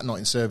is that not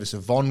in service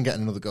of Von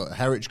getting another go at the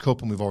Heritage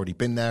Cup, and we've already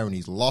been there and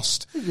he's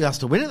lost? He has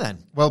to win it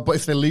then. Well, but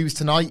if they lose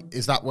tonight,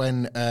 is that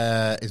when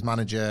his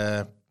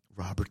manager...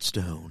 Robert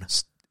Stone.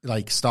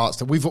 Starts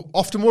to... We've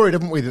often worried,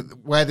 haven't we,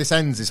 that where this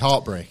ends is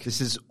heartbreak. This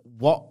is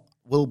what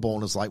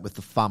Wilborn is like with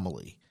the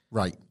family.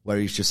 Right. Where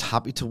he's just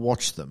happy to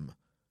watch them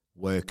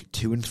work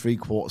 2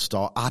 3/4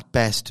 star, at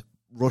best,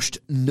 rushed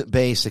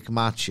basic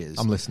matches.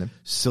 I'm listening.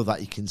 So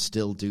that he can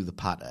still do the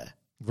patter.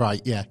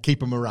 Right, yeah. Keep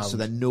them around. So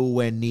they're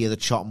nowhere near the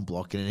chopping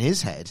block. And in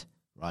his head,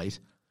 right,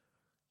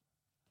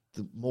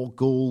 the more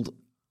gold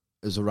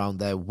is around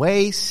their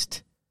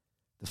waist,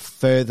 the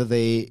further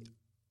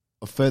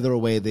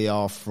away they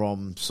are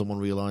from someone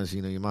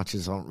realizing, your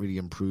matches aren't really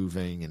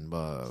improving. And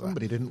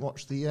somebody didn't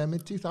watch the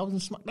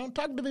mid-2000s SmackDown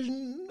Tag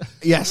Division.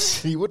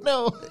 Yes. You would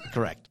know.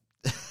 Correct.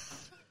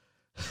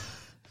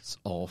 It's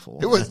awful.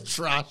 It was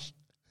trash.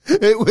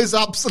 It was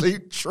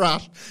absolute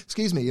trash.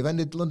 Excuse me, you've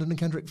ended London and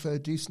Kendrick for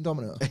Deuce and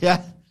Domino.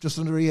 Yeah. Just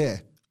under a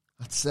year.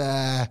 That's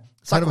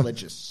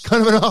sacrilegious.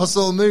 Kind of an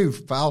arsehole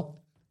move,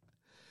 pal.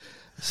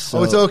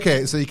 So, it's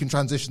okay. So you can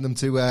transition them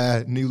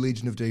to New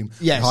Legion of Doom.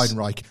 Yes.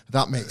 Heidenreich.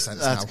 That makes sense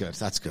now.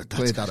 That's good.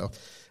 Cleared that up.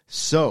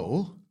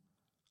 So,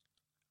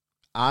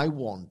 I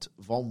want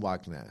Von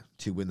Wagner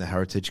to win the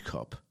Heritage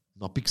Cup.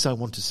 Not because I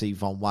want to see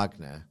Von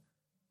Wagner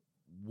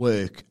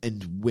work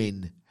and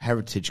win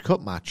Heritage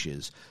Cup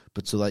matches,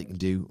 but so that he can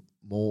do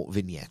more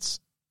vignettes.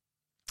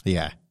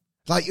 Yeah.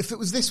 Like, if it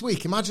was this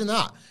week, imagine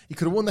that. He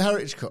could have won the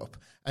Heritage Cup,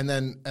 and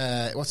then,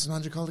 what's his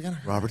manager called again?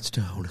 Robert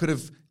Stone. Could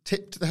have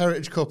tipped the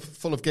Heritage Cup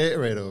full of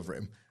Gatorade over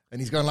him, and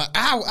he's going like,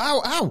 ow,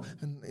 ow, ow.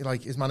 And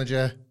like his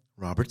manager,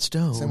 Robert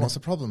Stone, saying, what's the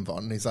problem, Von?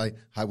 And he's like,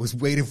 I was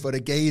waiting for the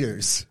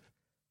Gators.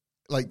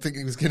 Like,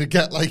 thinking he was going to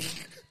get like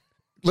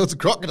loads of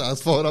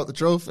crocodiles falling out the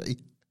trophy.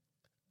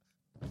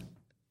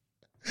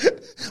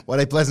 What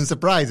a pleasant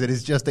surprise. It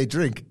is just a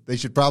drink. They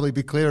should probably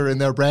be clearer in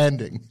their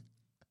branding.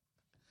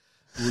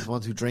 Who would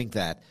want to drink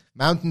that?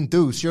 Mountain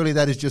Dew. Surely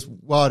that is just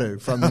water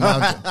from the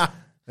mountain.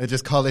 They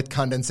just call it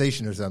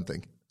condensation or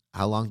something.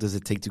 How long does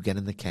it take to get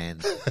in the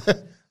can?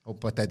 Oh,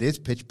 but that is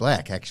pitch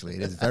black, actually.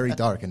 It is very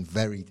dark and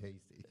very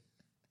tasty.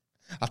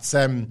 That's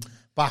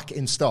back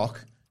in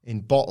stock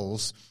in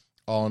bottles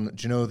on,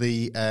 do you know,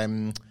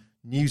 the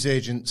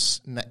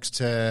newsagents next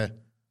to...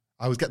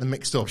 I always get them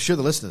mixed up. I'm sure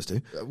the listeners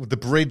do. The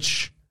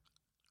bridge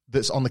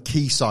that's on the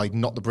quay side,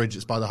 not the bridge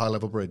that's by the High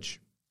Level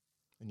Bridge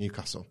in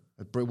Newcastle.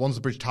 One's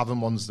the Bridge Tavern,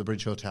 one's the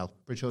Bridge Hotel.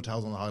 Bridge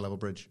Hotel's on the High Level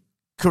Bridge.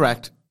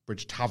 Correct.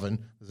 Bridge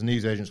Tavern. There's a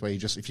newsagents where you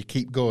just, if you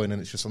keep going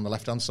and it's just on the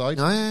left-hand side,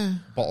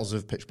 bottles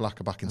of pitch black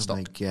are back in stock.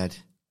 My God.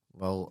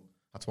 Well,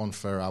 that's one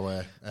for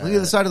our... on the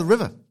other side of the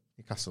river.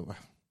 Newcastle.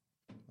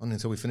 Only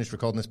until we finish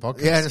recording this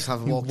podcast. Yeah, just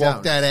have a walk down.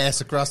 Walk that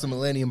ass across the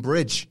Millennium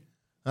Bridge.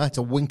 It's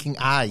a winking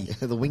eye.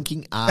 The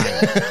winking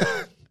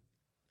eye.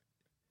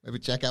 Maybe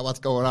check out what's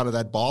going on in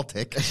that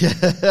Baltic.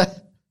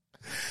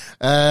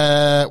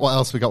 What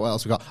else we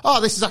got? Oh,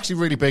 this is actually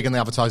really big and they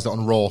advertised it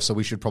on Raw, so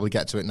we should probably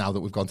get to it now that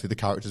we've gone through the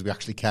characters we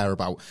actually care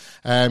about.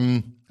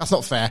 That's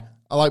not fair.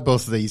 I like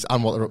both of these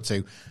and what they're up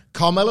to.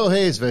 Carmelo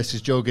Hayes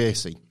versus Joe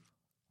Gacy.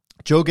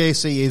 Joe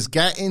Gacy is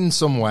getting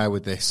somewhere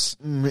with this.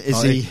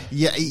 Is he?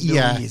 Yeah,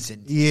 he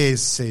isn't. He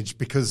is, Sige,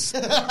 because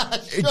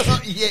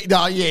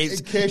He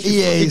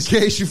is. in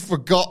case you've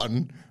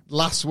forgotten,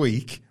 last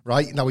week,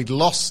 right? Now, he'd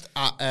lost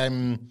at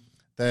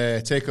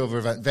the TakeOver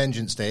event,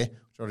 Vengeance Day, which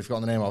I've already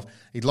forgotten the name of.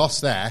 He'd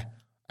lost there,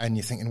 and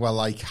you're thinking, well,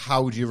 like,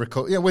 how do you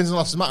recover? Yeah, wins and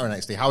losses matter in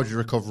NXT. How do you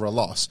recover a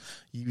loss?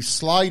 You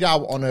slide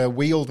out on a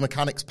wheeled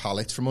mechanics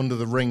pallet from under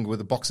the ring with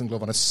a boxing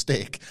glove on a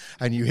stick,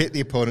 and you hit the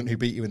opponent who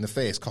beat you in the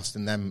face,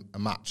 costing them a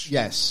match.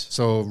 Yes.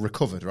 So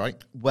recovered, right?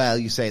 Well,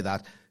 you say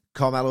that.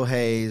 Carmelo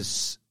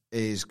Hayes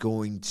is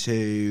going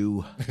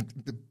to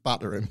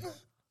Batter him.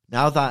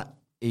 now that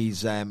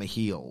he's a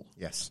heel.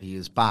 Yes. He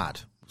is bad.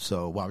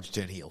 So why would you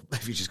turn heel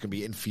if you're just going to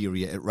be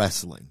inferior at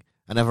wrestling?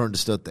 I never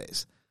understood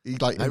this.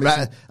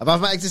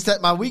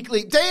 About my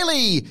weekly,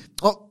 daily,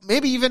 or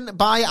maybe even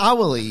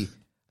bi-hourly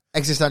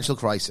existential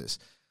crisis.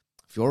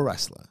 If you're a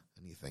wrestler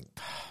and you think,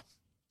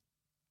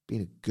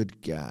 being a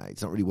good guy,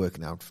 it's not really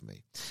working out for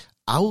me,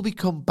 I will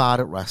become bad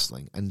at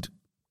wrestling and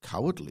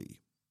cowardly,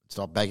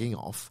 start begging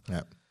off,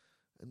 and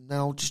then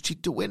I'll just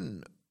cheat to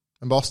win.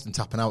 And Boston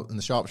tapping out in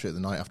the sharpshooter the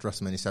night after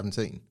WrestleMania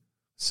 17.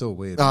 So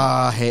weird.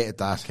 I hated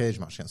that. Cage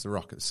match against The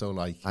Rock. It's so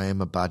like... I am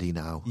a baddie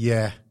now.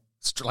 Yeah.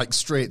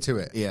 Straight to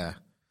it. Yeah.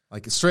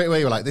 Like, straight away,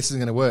 you're like, this isn't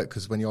going to work,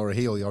 because when you're a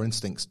heel, your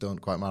instincts don't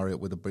quite marry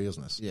up with the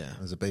business. Yeah.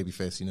 As a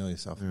babyface, you know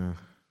yourself. Yeah.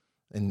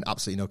 In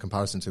absolutely no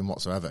comparison to him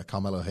whatsoever,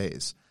 Carmelo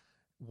Hayes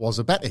was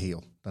a better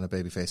heel than a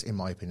babyface, in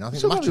my opinion. I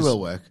think the matches will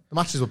work. The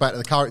matches were better.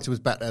 The character was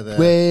better.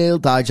 Will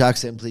Dijak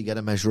simply get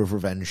a measure of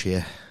revenge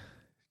here?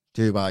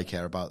 Do I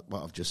care about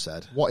what I've just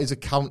said? What is a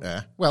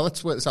counter? Well,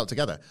 let's work this out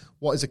together.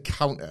 What is a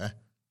counter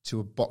to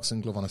a boxing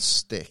glove on a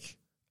stick?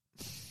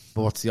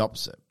 But what's the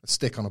opposite? A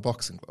stick on a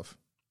boxing glove.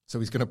 So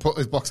he's going to put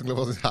his boxing glove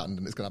on his hand,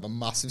 and it's going to have a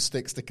massive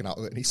stick sticking out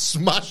of it, and he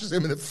smashes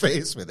him in the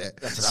face with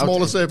it.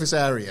 Smaller surface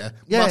area,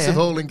 massive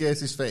hole in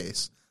Gacy's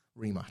face.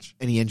 Rematch.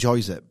 And he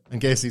enjoys it. And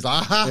Gacy's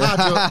like,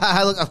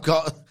 look,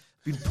 I've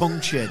been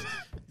punctured.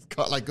 He's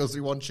got like goes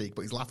through one cheek,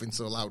 but he's laughing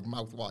so loud,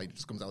 mouth wide, it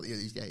just comes out the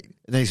other. And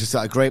then he's just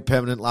got a great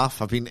permanent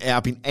laugh. I've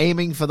been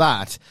aiming for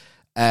that.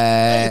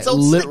 It's all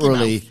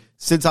literally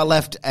since I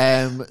left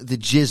the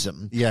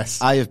Jism.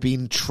 Yes, I have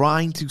been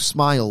trying to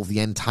smile the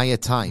entire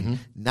time. Mm-hmm.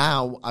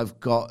 Now I've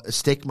got a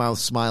stick mouth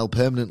smile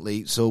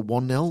permanently. So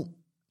 1-0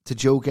 to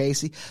Joe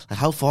Gacy. Like,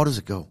 how far does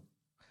it go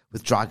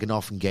with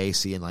Dragunov and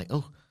Gacy and like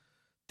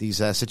these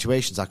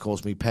situations that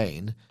cause me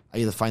pain? I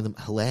either find them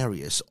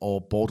hilarious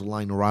or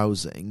borderline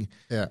arousing.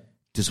 Yeah.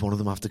 Does one of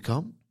them have to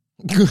come?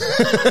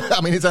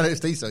 I mean, it's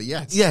NXT, so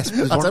yes. Yes.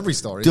 That's every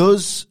story.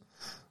 Does,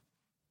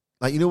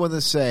 like, you know when they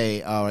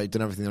say, all right,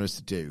 done everything there is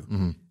to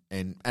do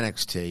in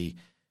NXT,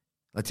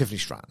 like Tiffany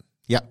Stratton.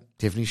 Yeah.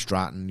 Tiffany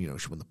Stratton, you know,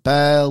 she won the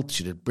belt,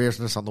 she did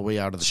business on the way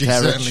out of the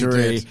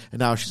territory, and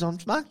now she's on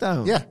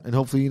SmackDown. Yeah. And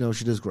hopefully, you know,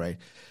 she does great.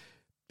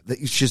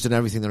 She's done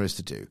everything there is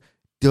to do.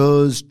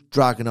 Does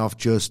Dragunov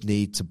just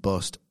need to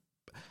bust?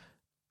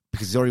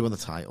 Because he's already won the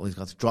title, he's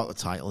got to drop the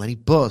title, and he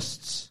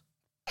busts.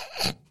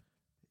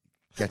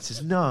 Gets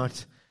his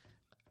nut,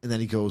 and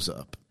then he goes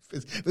up.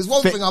 There's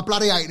one thing I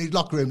bloody hate in his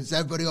locker room, it's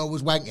everybody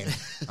always wanking.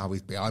 Oh,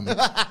 he's behind me.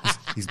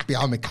 He's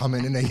behind me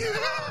coming, isn't he?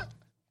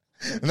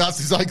 And that's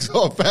his like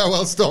sort of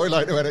farewell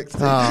storyline to NXT.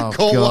 Oh,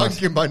 Caught God.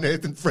 wanking by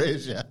Nathan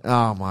Frazier.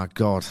 Oh, my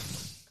God.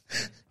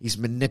 He's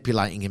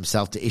manipulating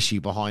himself to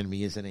issue behind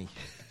me, isn't he?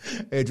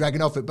 Hey,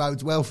 Dragunov, it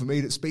bodes well for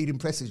me that speed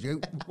impresses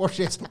you. Watch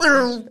this.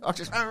 Oh,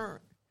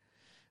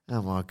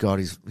 my God.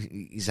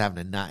 He's having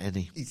a nut, isn't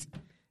he?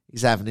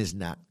 He's having his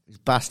nut. He's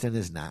busting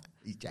his nut.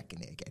 He's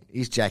jacking it again.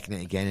 He's jacking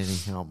it again,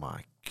 isn't he? Oh,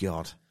 my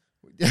God.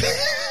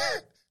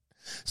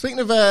 Speaking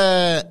of,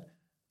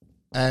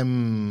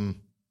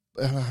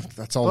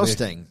 that's all.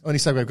 Busting. The only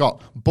segue we've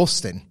got.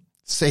 Busting.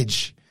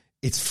 Sige.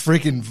 It's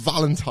friggin'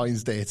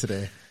 Valentine's Day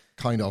today.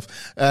 Kind of.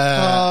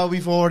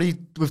 We've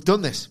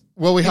done this.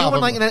 Well, we have.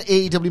 When like an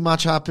AEW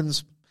match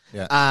happens,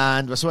 yeah,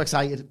 and we're so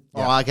excited.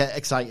 Yeah. I get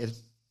excited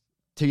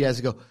 2 years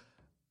ago.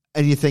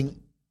 And you think,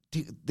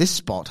 this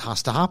spot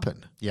has to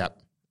happen. Yeah.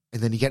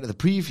 And then you get to the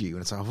preview,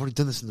 and it's like, I've already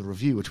done this in the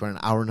review, which went an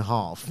hour and a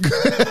half.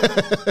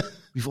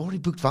 We've already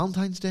booked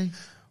Valentine's Day.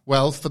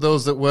 Well, for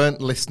those that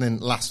weren't listening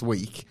last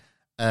week,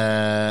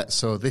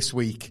 so this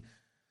week,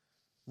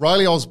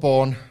 Riley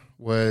Osborne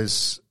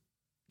was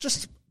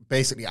just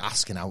basically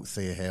asking out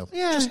Thea Hale.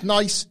 Yeah. Just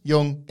nice,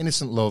 young,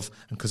 innocent love.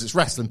 And because it's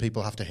wrestling,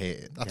 people have to hate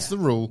it. That's the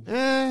rule.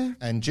 Yeah.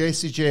 And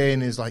JC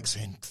Jane is like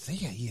saying,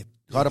 Thea, you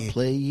gotta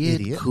play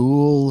it idiot.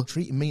 Cool.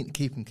 Treating me to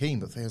keep him keen.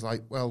 But Thea's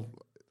like, well,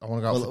 I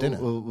want to go out for dinner.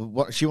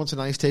 What, she wants a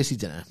nice, tasty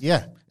dinner.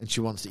 Yeah. And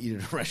she wants to eat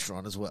at a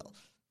restaurant as well.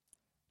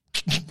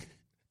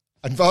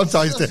 And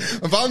Valentine's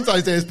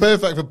Day is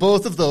perfect for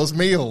both of those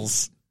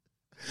meals.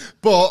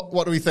 But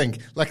what do we think?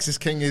 Lexis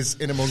King is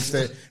in amongst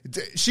it.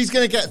 She's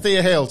going to get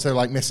Thea Hale to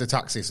like miss a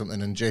taxi or something,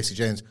 and JC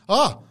James.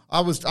 I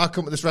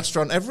come to this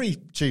restaurant every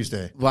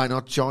Tuesday. Why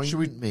not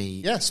join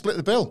me? Yeah, split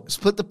the bill.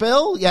 Split the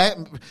bill. Yeah,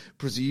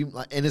 presume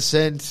like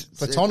innocent,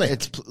 platonic.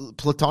 It's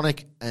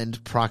platonic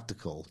and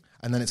practical.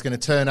 And then it's going to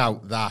turn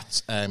out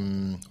that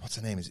what's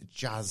her name? Is it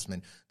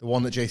Jasmine? The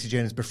one that JC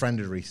James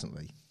befriended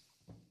recently.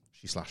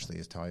 she slashed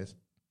Thea's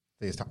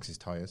taxi's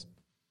tyres.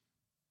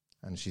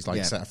 And she's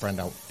like, set a friend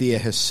out. Thea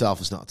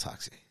herself is not a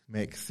taxi.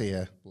 Make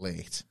Thea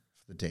late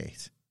for the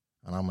date.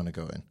 And I'm going to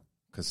go in.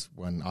 Because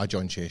when I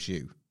joined Chase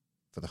U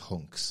for the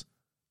hunks,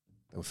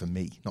 they were for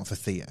me, not for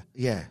Thea.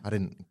 Yeah. I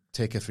didn't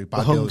take her through The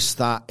bad hunks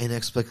that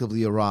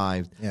inexplicably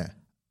arrived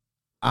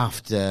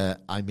after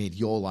I made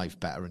your life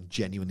better and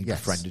genuinely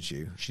befriended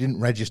you. She didn't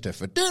register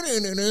for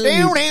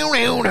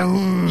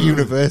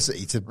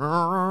university to get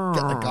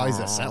the guys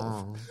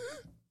herself.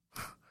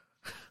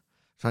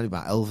 Trying to do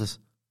about Elvis.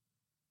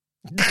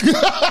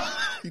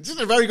 You're just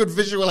a very good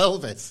visual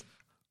Elvis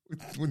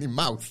with your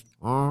mouth.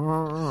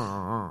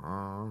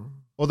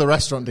 Other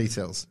restaurant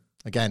details.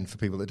 Again, for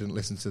people that didn't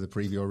listen to the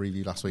preview or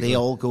review last week. They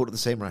all go to the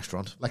same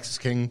restaurant. Lexus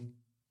King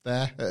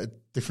there at a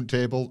different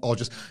table, or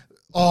just...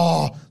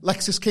 Oh,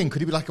 Lexus King,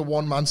 could he be like a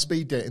one-man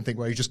speed dating thing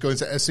where you just go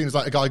into, as soon as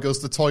like a guy goes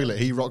to the toilet,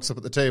 he rocks up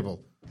at the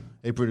table.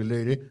 Hey, pretty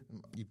lady,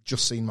 you've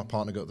just seen my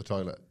partner go to the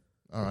toilet.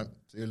 All right,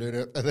 see you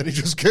later. And then he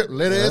just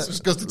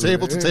just goes to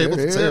table to table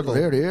to table.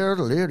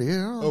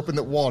 Hoping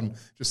that one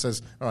just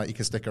says, all right, you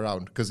can stick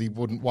around, because he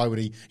wouldn't, why would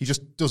he? He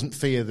just doesn't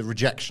fear the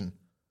rejection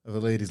of a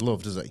lady's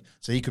love, does he?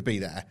 So he could be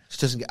there.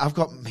 Just doesn't get, I've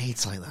got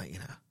mates like that, you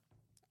know.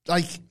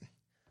 Like,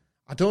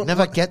 I don't...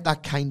 Never get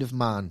that kind of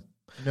man.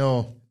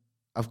 No.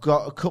 I've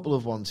got a couple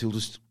of ones who'll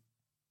just,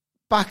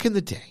 back in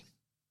the day,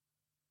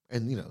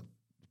 and, you know,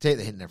 take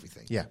the hint and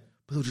everything. Yeah.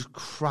 But they'll just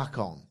crack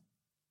on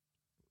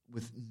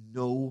with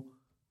no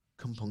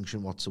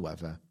compunction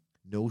whatsoever,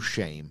 no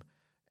shame,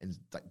 and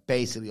like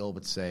basically all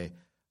but say,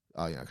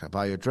 oh, you know, can I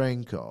buy you a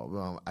drink? Or,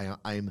 well,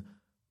 I'm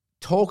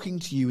talking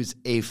to you as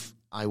if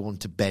I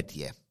want to bed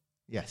you.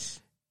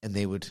 Yes. And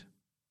they would,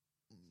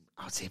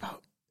 I would say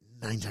about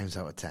 9 times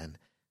out of 10,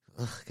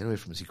 get away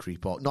from us, you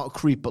creep. Or not a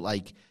creep, but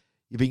like,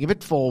 you're being a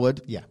bit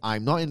forward. Yeah.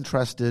 I'm not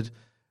interested.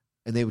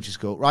 And they would just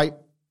go, right,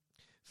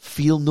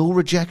 feel no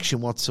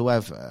rejection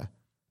whatsoever,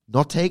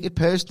 not take it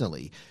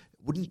personally,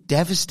 wouldn't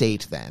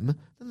devastate them,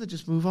 then they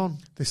just move on.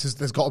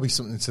 There's got to be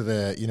something to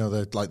the, you know,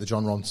 the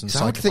John Ronson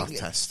psychopath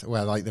test,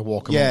 where like they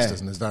walk amongst us,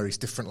 and there's various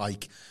different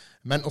like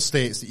mental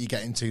states that you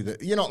get into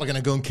that you're not going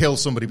to go and kill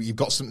somebody, but you've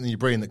got something in your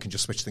brain that can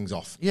just switch things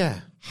off. Yeah.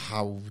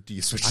 How do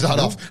you switch that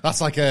off?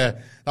 That's like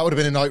that would have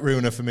been a night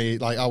ruiner for me.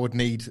 Like I would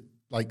need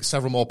like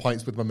several more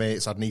pints with my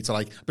mates. I'd need to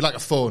like be like a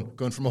phone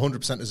going from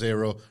 100% to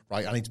 0.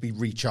 Right, I need to be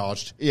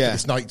recharged. Yeah, for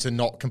this night to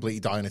not completely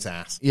die on its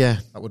ass. Yeah,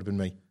 that would have been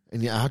me.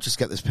 And yeah, I'd just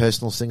get this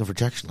personal thing of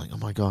rejection. Like, oh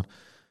my god,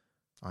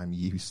 I'm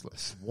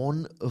useless.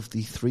 One of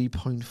the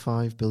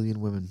 3.5 billion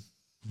women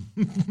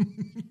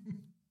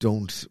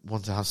don't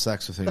want to have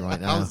sex with me right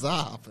now. How's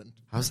that happened?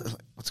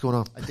 What's going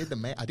on? I did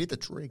the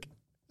trig.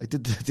 I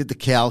did the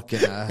calc.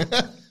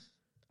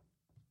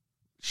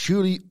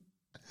 Surely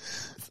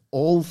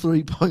all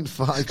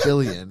 3.5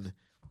 billion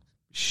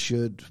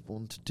should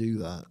want to do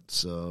that.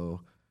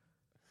 So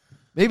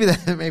maybe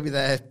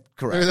they're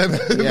correct.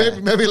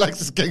 Maybe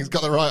Lexus King's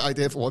got the right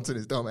idea for wanting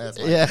his dumb ass.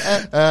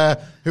 Yeah.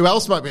 Who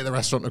else might be at the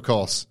restaurant, of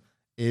course,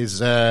 is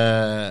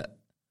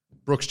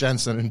Brooks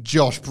Jensen and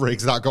Josh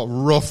Briggs. That got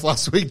rough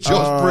last week.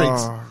 Josh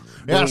Briggs.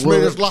 He asked me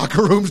this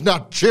locker room's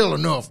not chill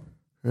enough.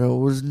 There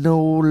was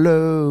no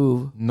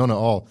love. None at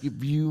all.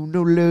 Give you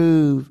no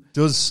love.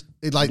 Does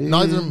it like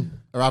neither of them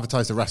are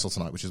advertised to wrestle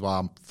tonight, which is why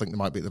I think they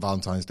might be at the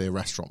Valentine's Day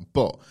restaurant.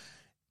 But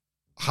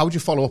how would you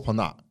follow up on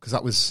that? Because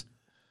that was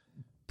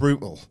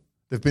brutal.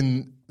 They've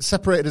been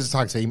separated as a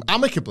tag team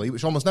amicably,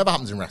 which almost never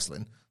happens in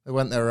wrestling. They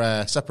went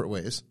their separate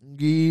ways.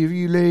 Give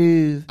you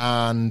love.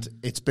 And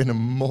it's been a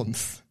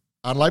month.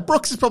 And like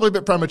Brooks is probably a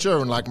bit premature,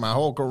 and like my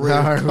whole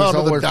career, he was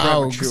always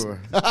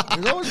premature. He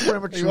was always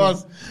premature. He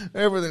was.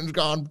 Everything's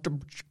gone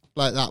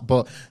like that.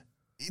 But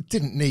it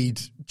didn't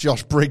need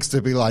Josh Briggs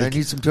to be like, I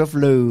need some tough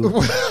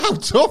love. How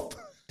tough?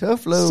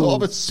 Tough love.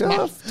 Sort of a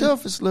smash.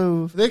 Toughest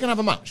love. They can have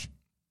a match.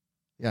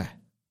 Yeah.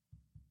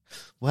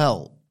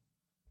 Well,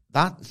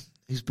 that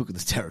is booking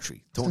this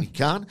territory. Tony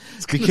Khan.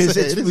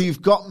 Because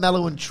we've got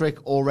Mello and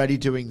Trick already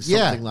doing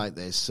something like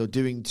this. So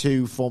doing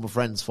 2 former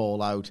friends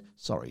fall out.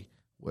 Sorry.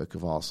 Work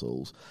of our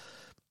souls.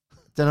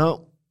 Don't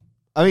know.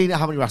 I mean,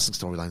 how many wrestling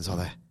storylines are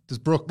there? Does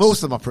Brooks?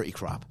 Most of them are pretty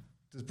crap.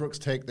 Does Brooks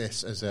take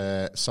this as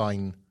a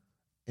sign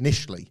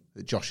initially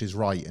that Josh is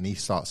right and he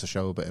starts to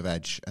show a bit of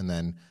edge, and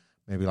then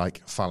maybe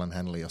like Fallon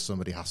Henley or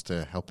somebody has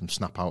to help him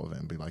snap out of it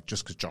and be like,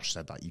 just because Josh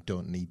said that, you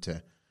don't need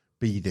to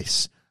be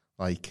this,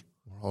 like,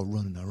 we're all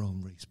running our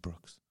own race,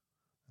 Brooks.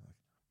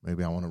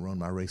 Maybe I want to run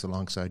my race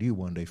alongside you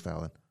one day,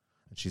 Fallon.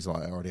 And she's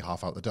like already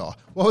half out the door.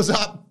 What was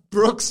that,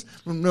 Brooks?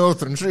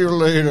 Nothing. See you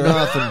later.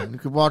 Nothing. You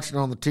could watch it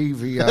on the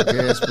TV, I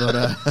guess,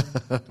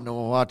 but no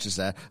one watches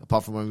that,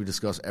 apart from when we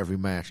discuss every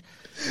match.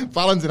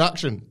 Fallon's in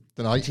action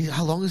tonight. Jeez,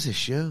 how long is this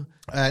show?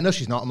 No,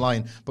 she's not. I'm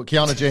lying. But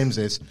Kiana James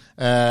is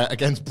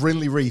against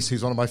Brinley Reece,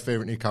 who's one of my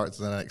favourite new characters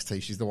in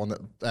NXT. She's the one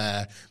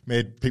that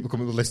made people come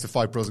up with a list of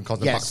 5 pros and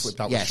cons. Yes, backflipped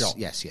out with shot.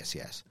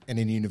 Yes. And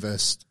in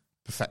universe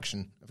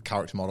perfection of a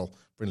character model,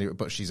 Brinley,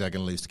 but she's going to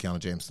lose to Kiana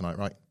James tonight,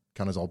 right?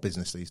 Kiana's all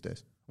business these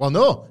days. Well,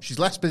 no, she's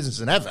less business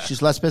than ever.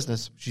 She's less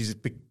business. She's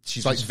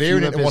like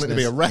veering into wanting to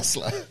be a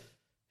wrestler.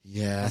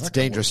 Yeah, it's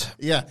dangerous.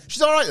 Yeah,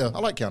 she's all right, though. I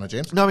like Kiana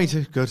James. No, me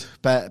too. Good.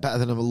 Better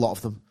than a lot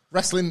of them.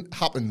 Wrestling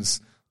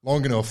happens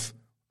long enough,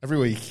 every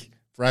week,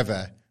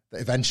 forever,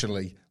 that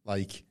eventually,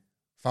 like,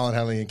 Fallon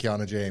Henley and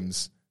Kiana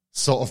James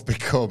sort of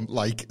become,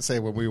 like, say,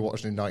 when we were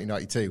watching in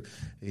 1992,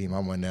 hey,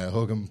 man, when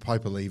Hogan and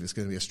Piper leave, it's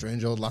going to be a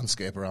strange old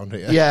landscape around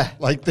here. Yeah.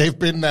 Like, they've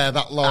been there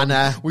that long.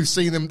 And, we've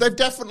seen them. They've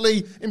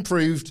definitely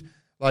improved,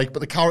 like, but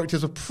the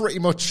characters are pretty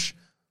much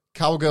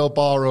cowgirl,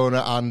 bar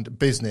owner, and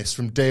business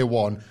from day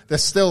one. They're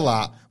still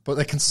that, but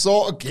they can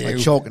sort of give. Like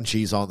chalk and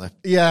cheese, aren't they?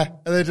 Yeah,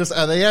 and they're just,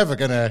 are they ever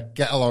going to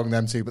get along,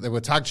 them two? But they were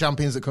tag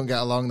champions that couldn't get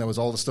along. There was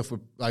all the stuff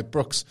with, like,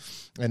 Brooks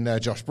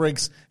and Josh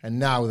Briggs, and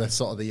now they're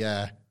sort of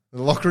the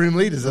locker room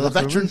leaders, the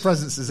veteran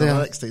presences of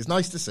NXT. It's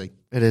nice to see.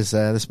 It is.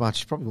 This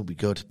match probably will be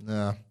good.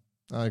 Yeah,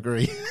 I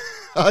agree.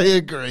 I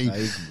agree.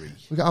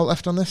 We got out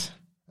left on this?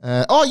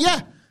 Oh,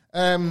 yeah.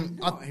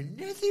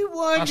 Another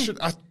one.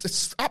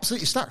 It's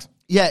absolutely stacked.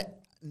 Yeah,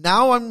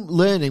 now I'm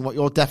learning what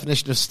your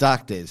definition of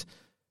stacked is.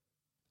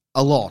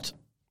 A lot.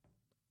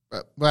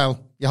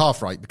 Well, you're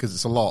half right, because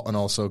it's a lot and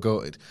also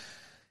goated.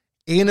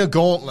 In a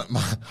gauntlet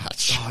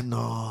match. Oh,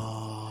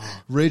 no.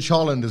 Ridge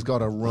Holland has got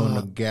to run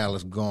the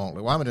Gallus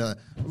Gauntlet. Why am I doing that?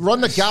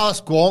 Run the Gallus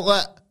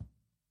Gauntlet.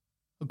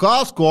 The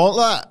Gallus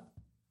Gauntlet.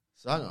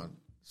 So hang on.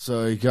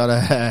 So you got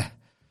to...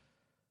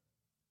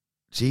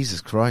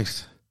 Jesus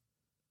Christ.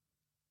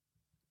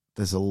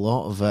 There's a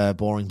lot of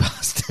boring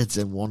bastards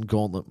in one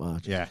gauntlet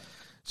match. Yeah.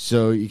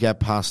 So you get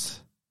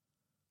past...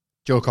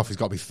 Joe Coffey's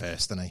got to be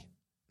first, doesn't he?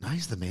 No,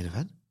 he's the main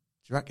event. Do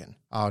you reckon?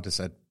 I would have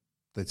said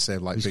they'd say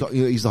like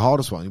he's the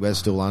hardest one. He wears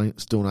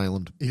Stone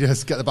Island. He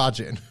just get the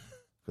badge in.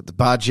 Got the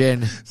badge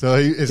in. So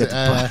is it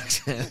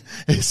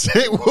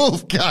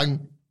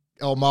Wolfgang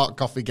or Mark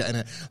Coffey getting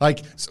it?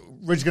 Like, so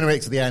Ridge's going to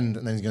make it to the end,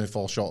 and then he's going to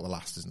fall short at the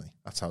last, isn't he?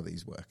 That's how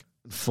these work.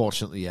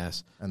 Unfortunately,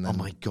 yes. And then, oh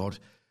my God,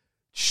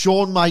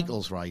 Shawn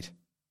Michaels, right?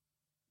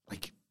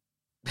 Like,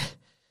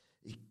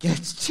 he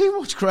gets too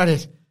much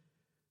credit.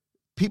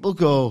 People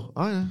go,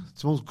 oh yeah,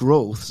 it's the most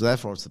growth, so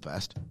therefore it's the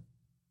best.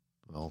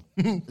 Well,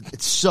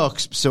 it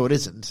sucks, so it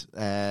isn't.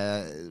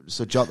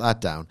 So jot that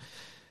down.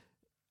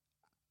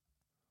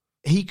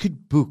 He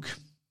could book,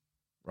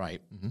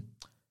 right? Mm-hmm.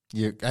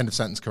 You end of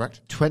sentence,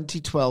 correct?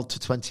 2012 to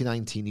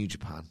 2019 New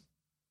Japan.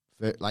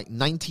 For like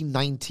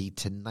 1990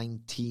 to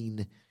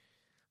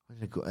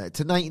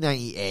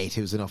 1998,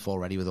 it was enough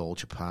already with All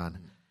Japan.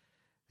 And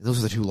those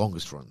are the two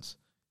longest runs.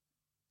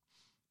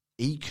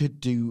 He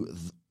could do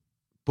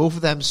both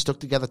of them stuck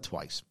together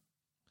twice,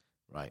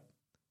 right?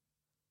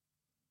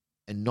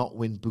 And not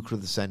win Booker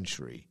of the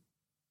Century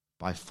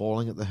by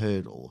falling at the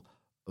hurdle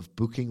of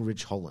booking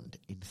Ridge Holland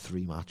in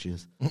 3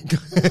 matches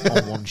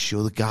on one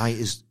show. The guy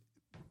is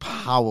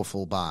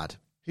powerful bad.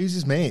 Who's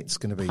his mate's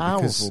going to be?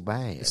 Powerful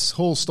bad. This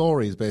whole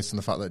story is based on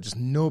the fact that just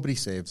nobody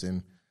saves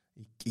him.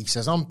 He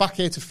says, I'm back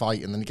here to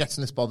fight, and then he gets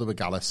in this bother with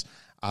Gallus,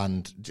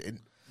 and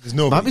there's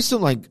nobody. Might be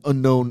some like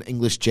unknown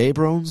English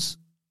J-Brons.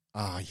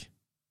 Aye.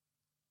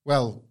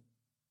 Well,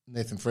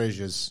 Nathan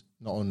Frazier's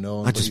not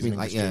unknown. I just mean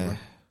like,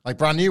 like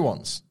brand new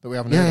ones that we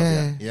haven't heard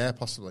of yet. Yeah,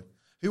 possibly.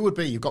 Who would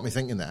be? You've got me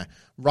thinking there.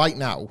 Right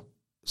now.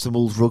 Some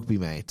old rugby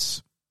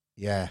mates.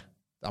 Yeah.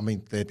 I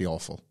mean, they'd be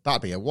awful.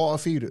 That'd be what a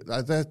feud.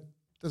 There's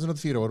another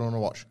feud I don't want to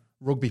watch.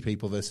 Rugby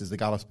people versus the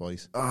Gallus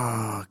boys.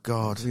 Oh,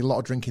 God. There'd be a lot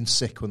of drinking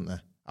sick, wouldn't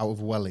there? Out of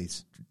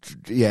wellies.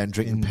 Yeah, and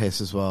drinking piss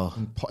as well.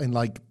 In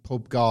like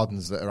pub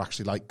gardens that are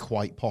actually like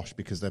quite posh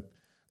because they're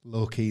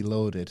low-key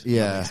loaded.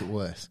 Yeah. That makes it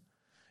worse.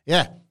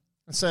 Yeah.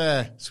 Let's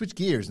switch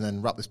gears and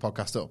then wrap this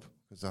podcast up.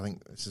 Because I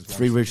think this is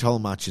 3 Ridge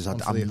Holland matches. I'm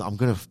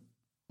going to...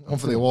 One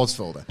for the awards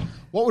folder.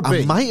 What would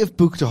be? I might have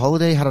booked a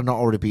holiday had I not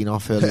already been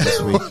off earlier this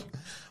week.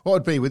 What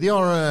would be, with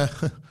your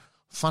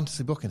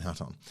fantasy booking hat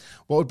on,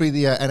 what would be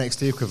the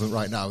NXT equivalent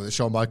right now that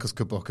Shawn Michaels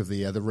could book of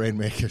the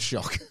Rainmaker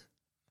shock?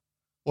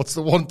 What's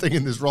the one thing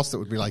in this roster that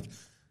would be like,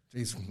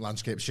 geez,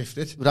 landscape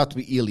shifted? It would have to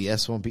be Ilya,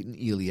 so I'm beating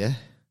Ilya.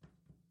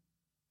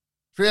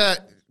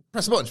 Press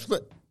the button.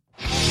 Split.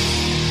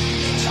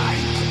 It's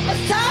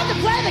time to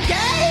play the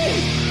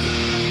game!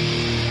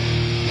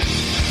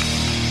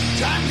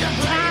 Time to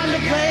play the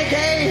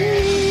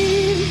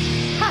game!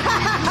 Ha ha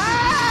ha ha!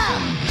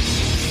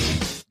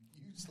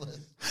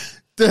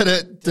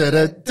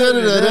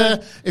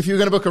 If you were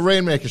going to book a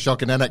Rainmaker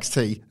shock in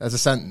NXT as a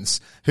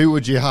sentence, who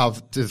would you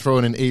have to throw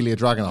in an Ilya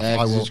Dragunov?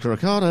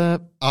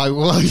 I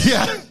will,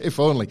 yeah, if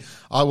only.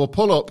 I will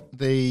pull up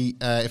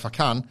if I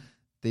can,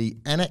 the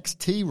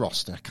NXT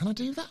roster. Can I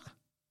do that? I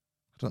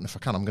don't know if I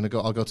can.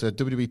 I'll go to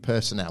WWE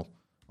personnel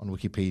on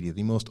Wikipedia,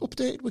 the most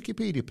updated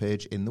Wikipedia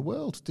page in the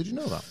world. Did you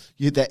know that?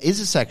 There is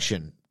a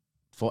section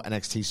for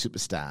NXT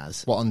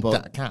Superstars. What, on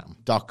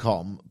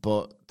 .com,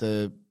 but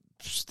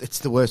it's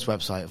the worst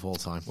website of all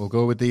time. We'll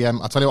go with the...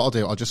 I'll tell you what I'll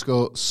do. I'll just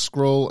go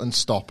scroll and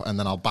stop, and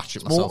then I'll batch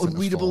it myself. More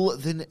unreadable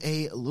than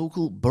a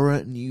local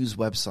borough news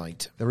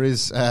website. There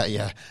is,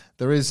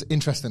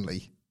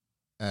 interestingly,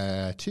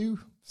 2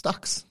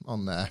 stacks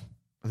on there.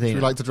 We'd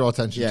like to draw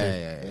attention to.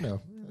 Yeah. You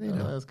know.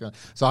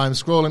 So I'm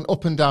scrolling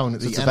up and down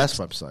at it's the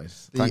best website.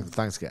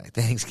 Thanks, guys.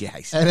 Thanks,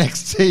 guys.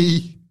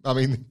 NXT. I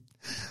mean,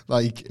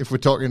 like, if we're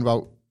talking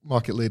about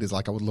market leaders,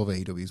 like I would love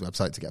AEW's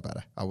website to get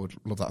better. I would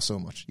love that so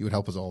much. You would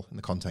help us all in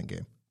the content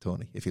game,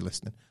 Tony, if you're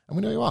listening. And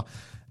we know you are.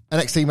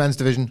 NXT men's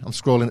division, I'm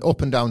scrolling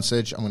up and down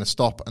Sige. I'm going to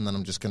stop, and then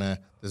I'm just going to...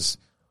 There's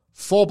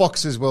 4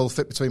 boxes will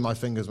fit between my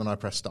fingers when I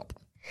press stop.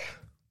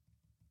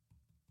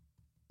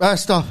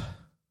 Stop.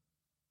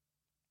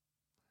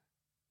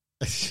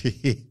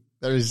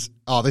 There is...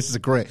 Oh, this is a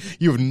great...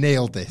 You have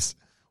nailed this.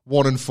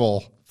 1 and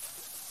 4.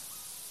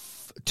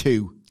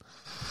 2.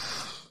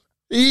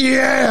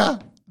 Yeah!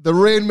 The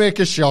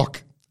Rainmaker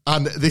shock.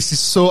 And this is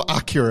so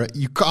accurate.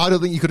 I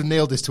don't think you could have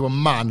nailed this to a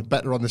man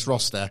better on this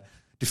roster.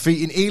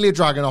 Defeating Ilya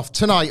Dragunov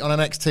tonight on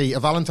NXT, a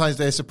Valentine's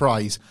Day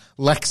surprise,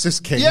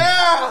 Lexus King.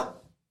 Yeah!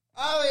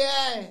 Oh,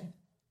 yeah.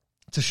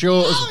 To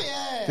show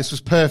us this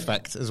was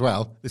perfect as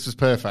well. This was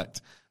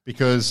perfect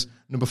because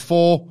number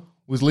 4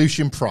 was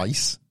Lucian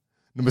Price.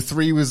 Number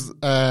 3 was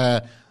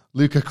Luca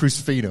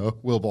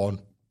Crucifino, Wilborn,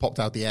 popped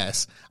out the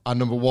S. And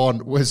number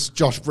 1 was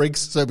Josh Briggs.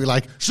 So it'd be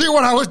like, see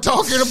what I was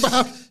talking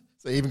about?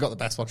 So he even got the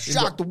best one.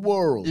 Shocked the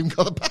world. Even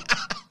got the best.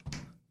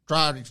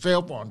 Try it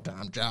yourself one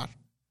time, Josh.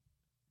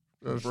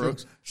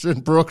 Brooks.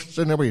 Sitting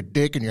there with your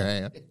dick in your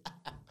hand.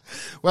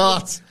 Well,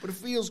 but it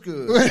feels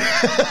good.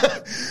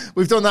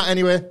 We've done that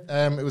anyway.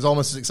 It was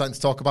almost as exciting to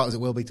talk about as it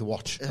will be to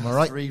watch. Am I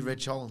right? 3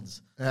 Rich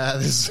Hollands.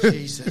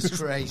 Jesus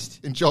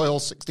Christ. Enjoy all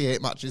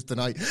 68 matches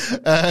tonight.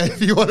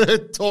 If you want to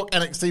talk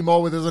NXT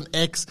more with us on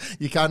X,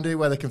 you can do,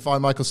 where they can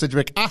find Michael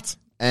Sidgwick at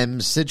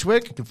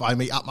Sidgwick. You can find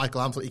me at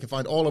Michael Hamflett. You can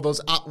find all of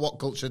us at What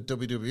Culture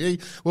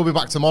WWE. We'll be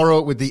back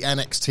tomorrow with the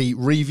NXT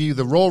review.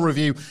 The Raw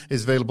review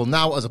is available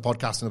now as a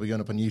podcast and it'll be going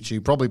up on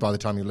YouTube probably by the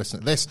time you listen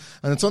to this.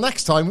 And until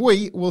next time,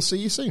 we will see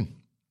you soon.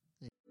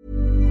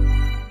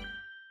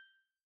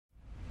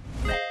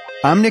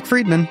 I'm Nick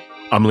Friedman.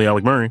 I'm Lee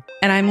Alec Murray.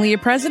 And I'm Leah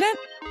President.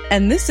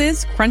 And this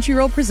is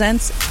Crunchyroll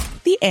Presents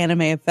The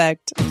Anime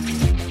Effect.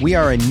 We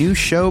are a new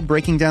show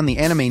breaking down the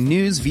anime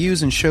news,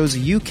 views, and shows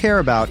you care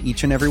about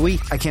each and every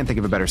week. I can't think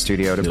of a better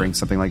studio to bring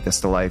something like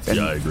this to life. And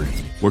yeah, I agree.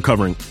 We're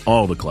covering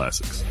all the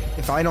classics.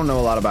 If I don't know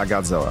a lot about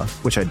Godzilla,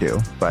 which I do,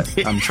 but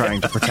I'm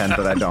trying to pretend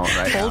that I don't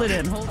right Hold now. it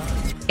in, hold on.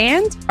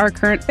 And our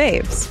current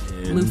faves.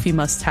 Luffy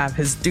must have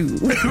his due.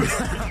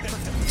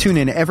 Tune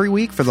in every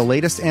week for the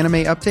latest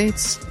anime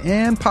updates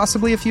and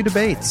possibly a few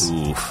debates.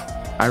 Oof.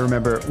 I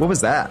remember, what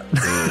was that?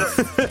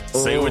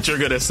 Say what you're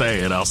going to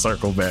say and I'll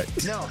circle back.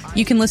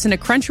 You can listen to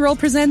Crunchyroll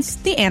Presents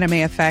The Anime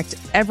Effect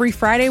every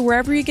Friday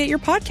wherever you get your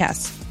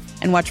podcasts.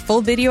 And watch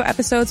full video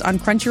episodes on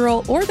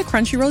Crunchyroll or the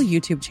Crunchyroll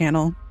YouTube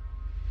channel.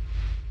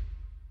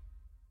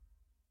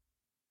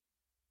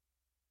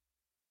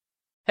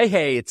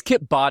 Hey, it's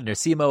Kip Bodner,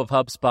 CMO of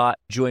HubSpot.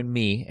 Join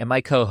me and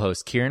my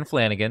co-host, Kieran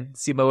Flanagan,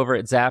 CMO over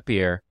at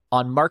Zapier,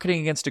 on Marketing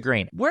Against a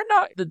Grain. We're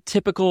not the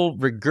typical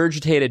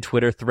regurgitated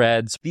Twitter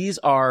threads. These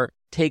are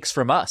takes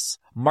from us,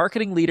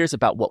 marketing leaders,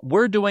 about what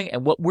we're doing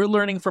and what we're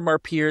learning from our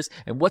peers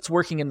and what's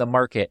working in the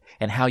market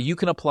and how you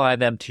can apply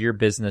them to your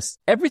business.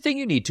 Everything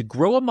you need to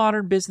grow a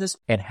modern business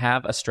and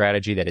have a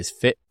strategy that is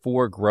fit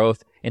for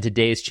growth in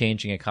today's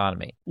changing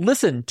economy.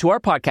 Listen to our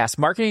podcast,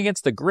 Marketing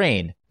Against the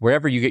Grain,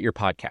 wherever you get your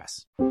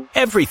podcasts.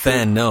 Every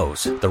fan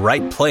knows the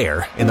right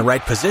player in the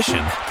right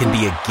position can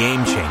be a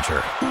game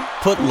changer.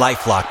 Put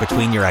LifeLock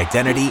between your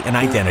identity and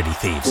identity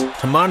thieves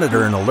to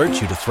monitor and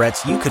alert you to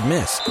threats you could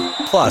miss.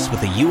 Plus,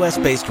 with a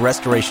U.S.-based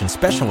restoration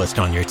specialist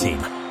on your team,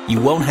 you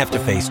won't have to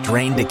face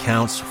drained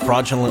accounts,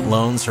 fraudulent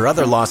loans, or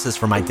other losses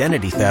from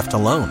identity theft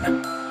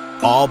alone.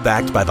 All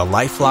backed by the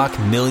LifeLock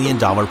 $1 Million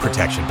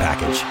Protection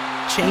Package.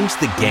 Change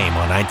the game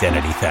on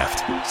identity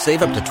theft.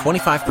 Save up to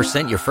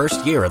 25% your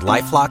first year at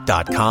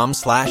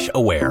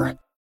LifeLock.com/aware.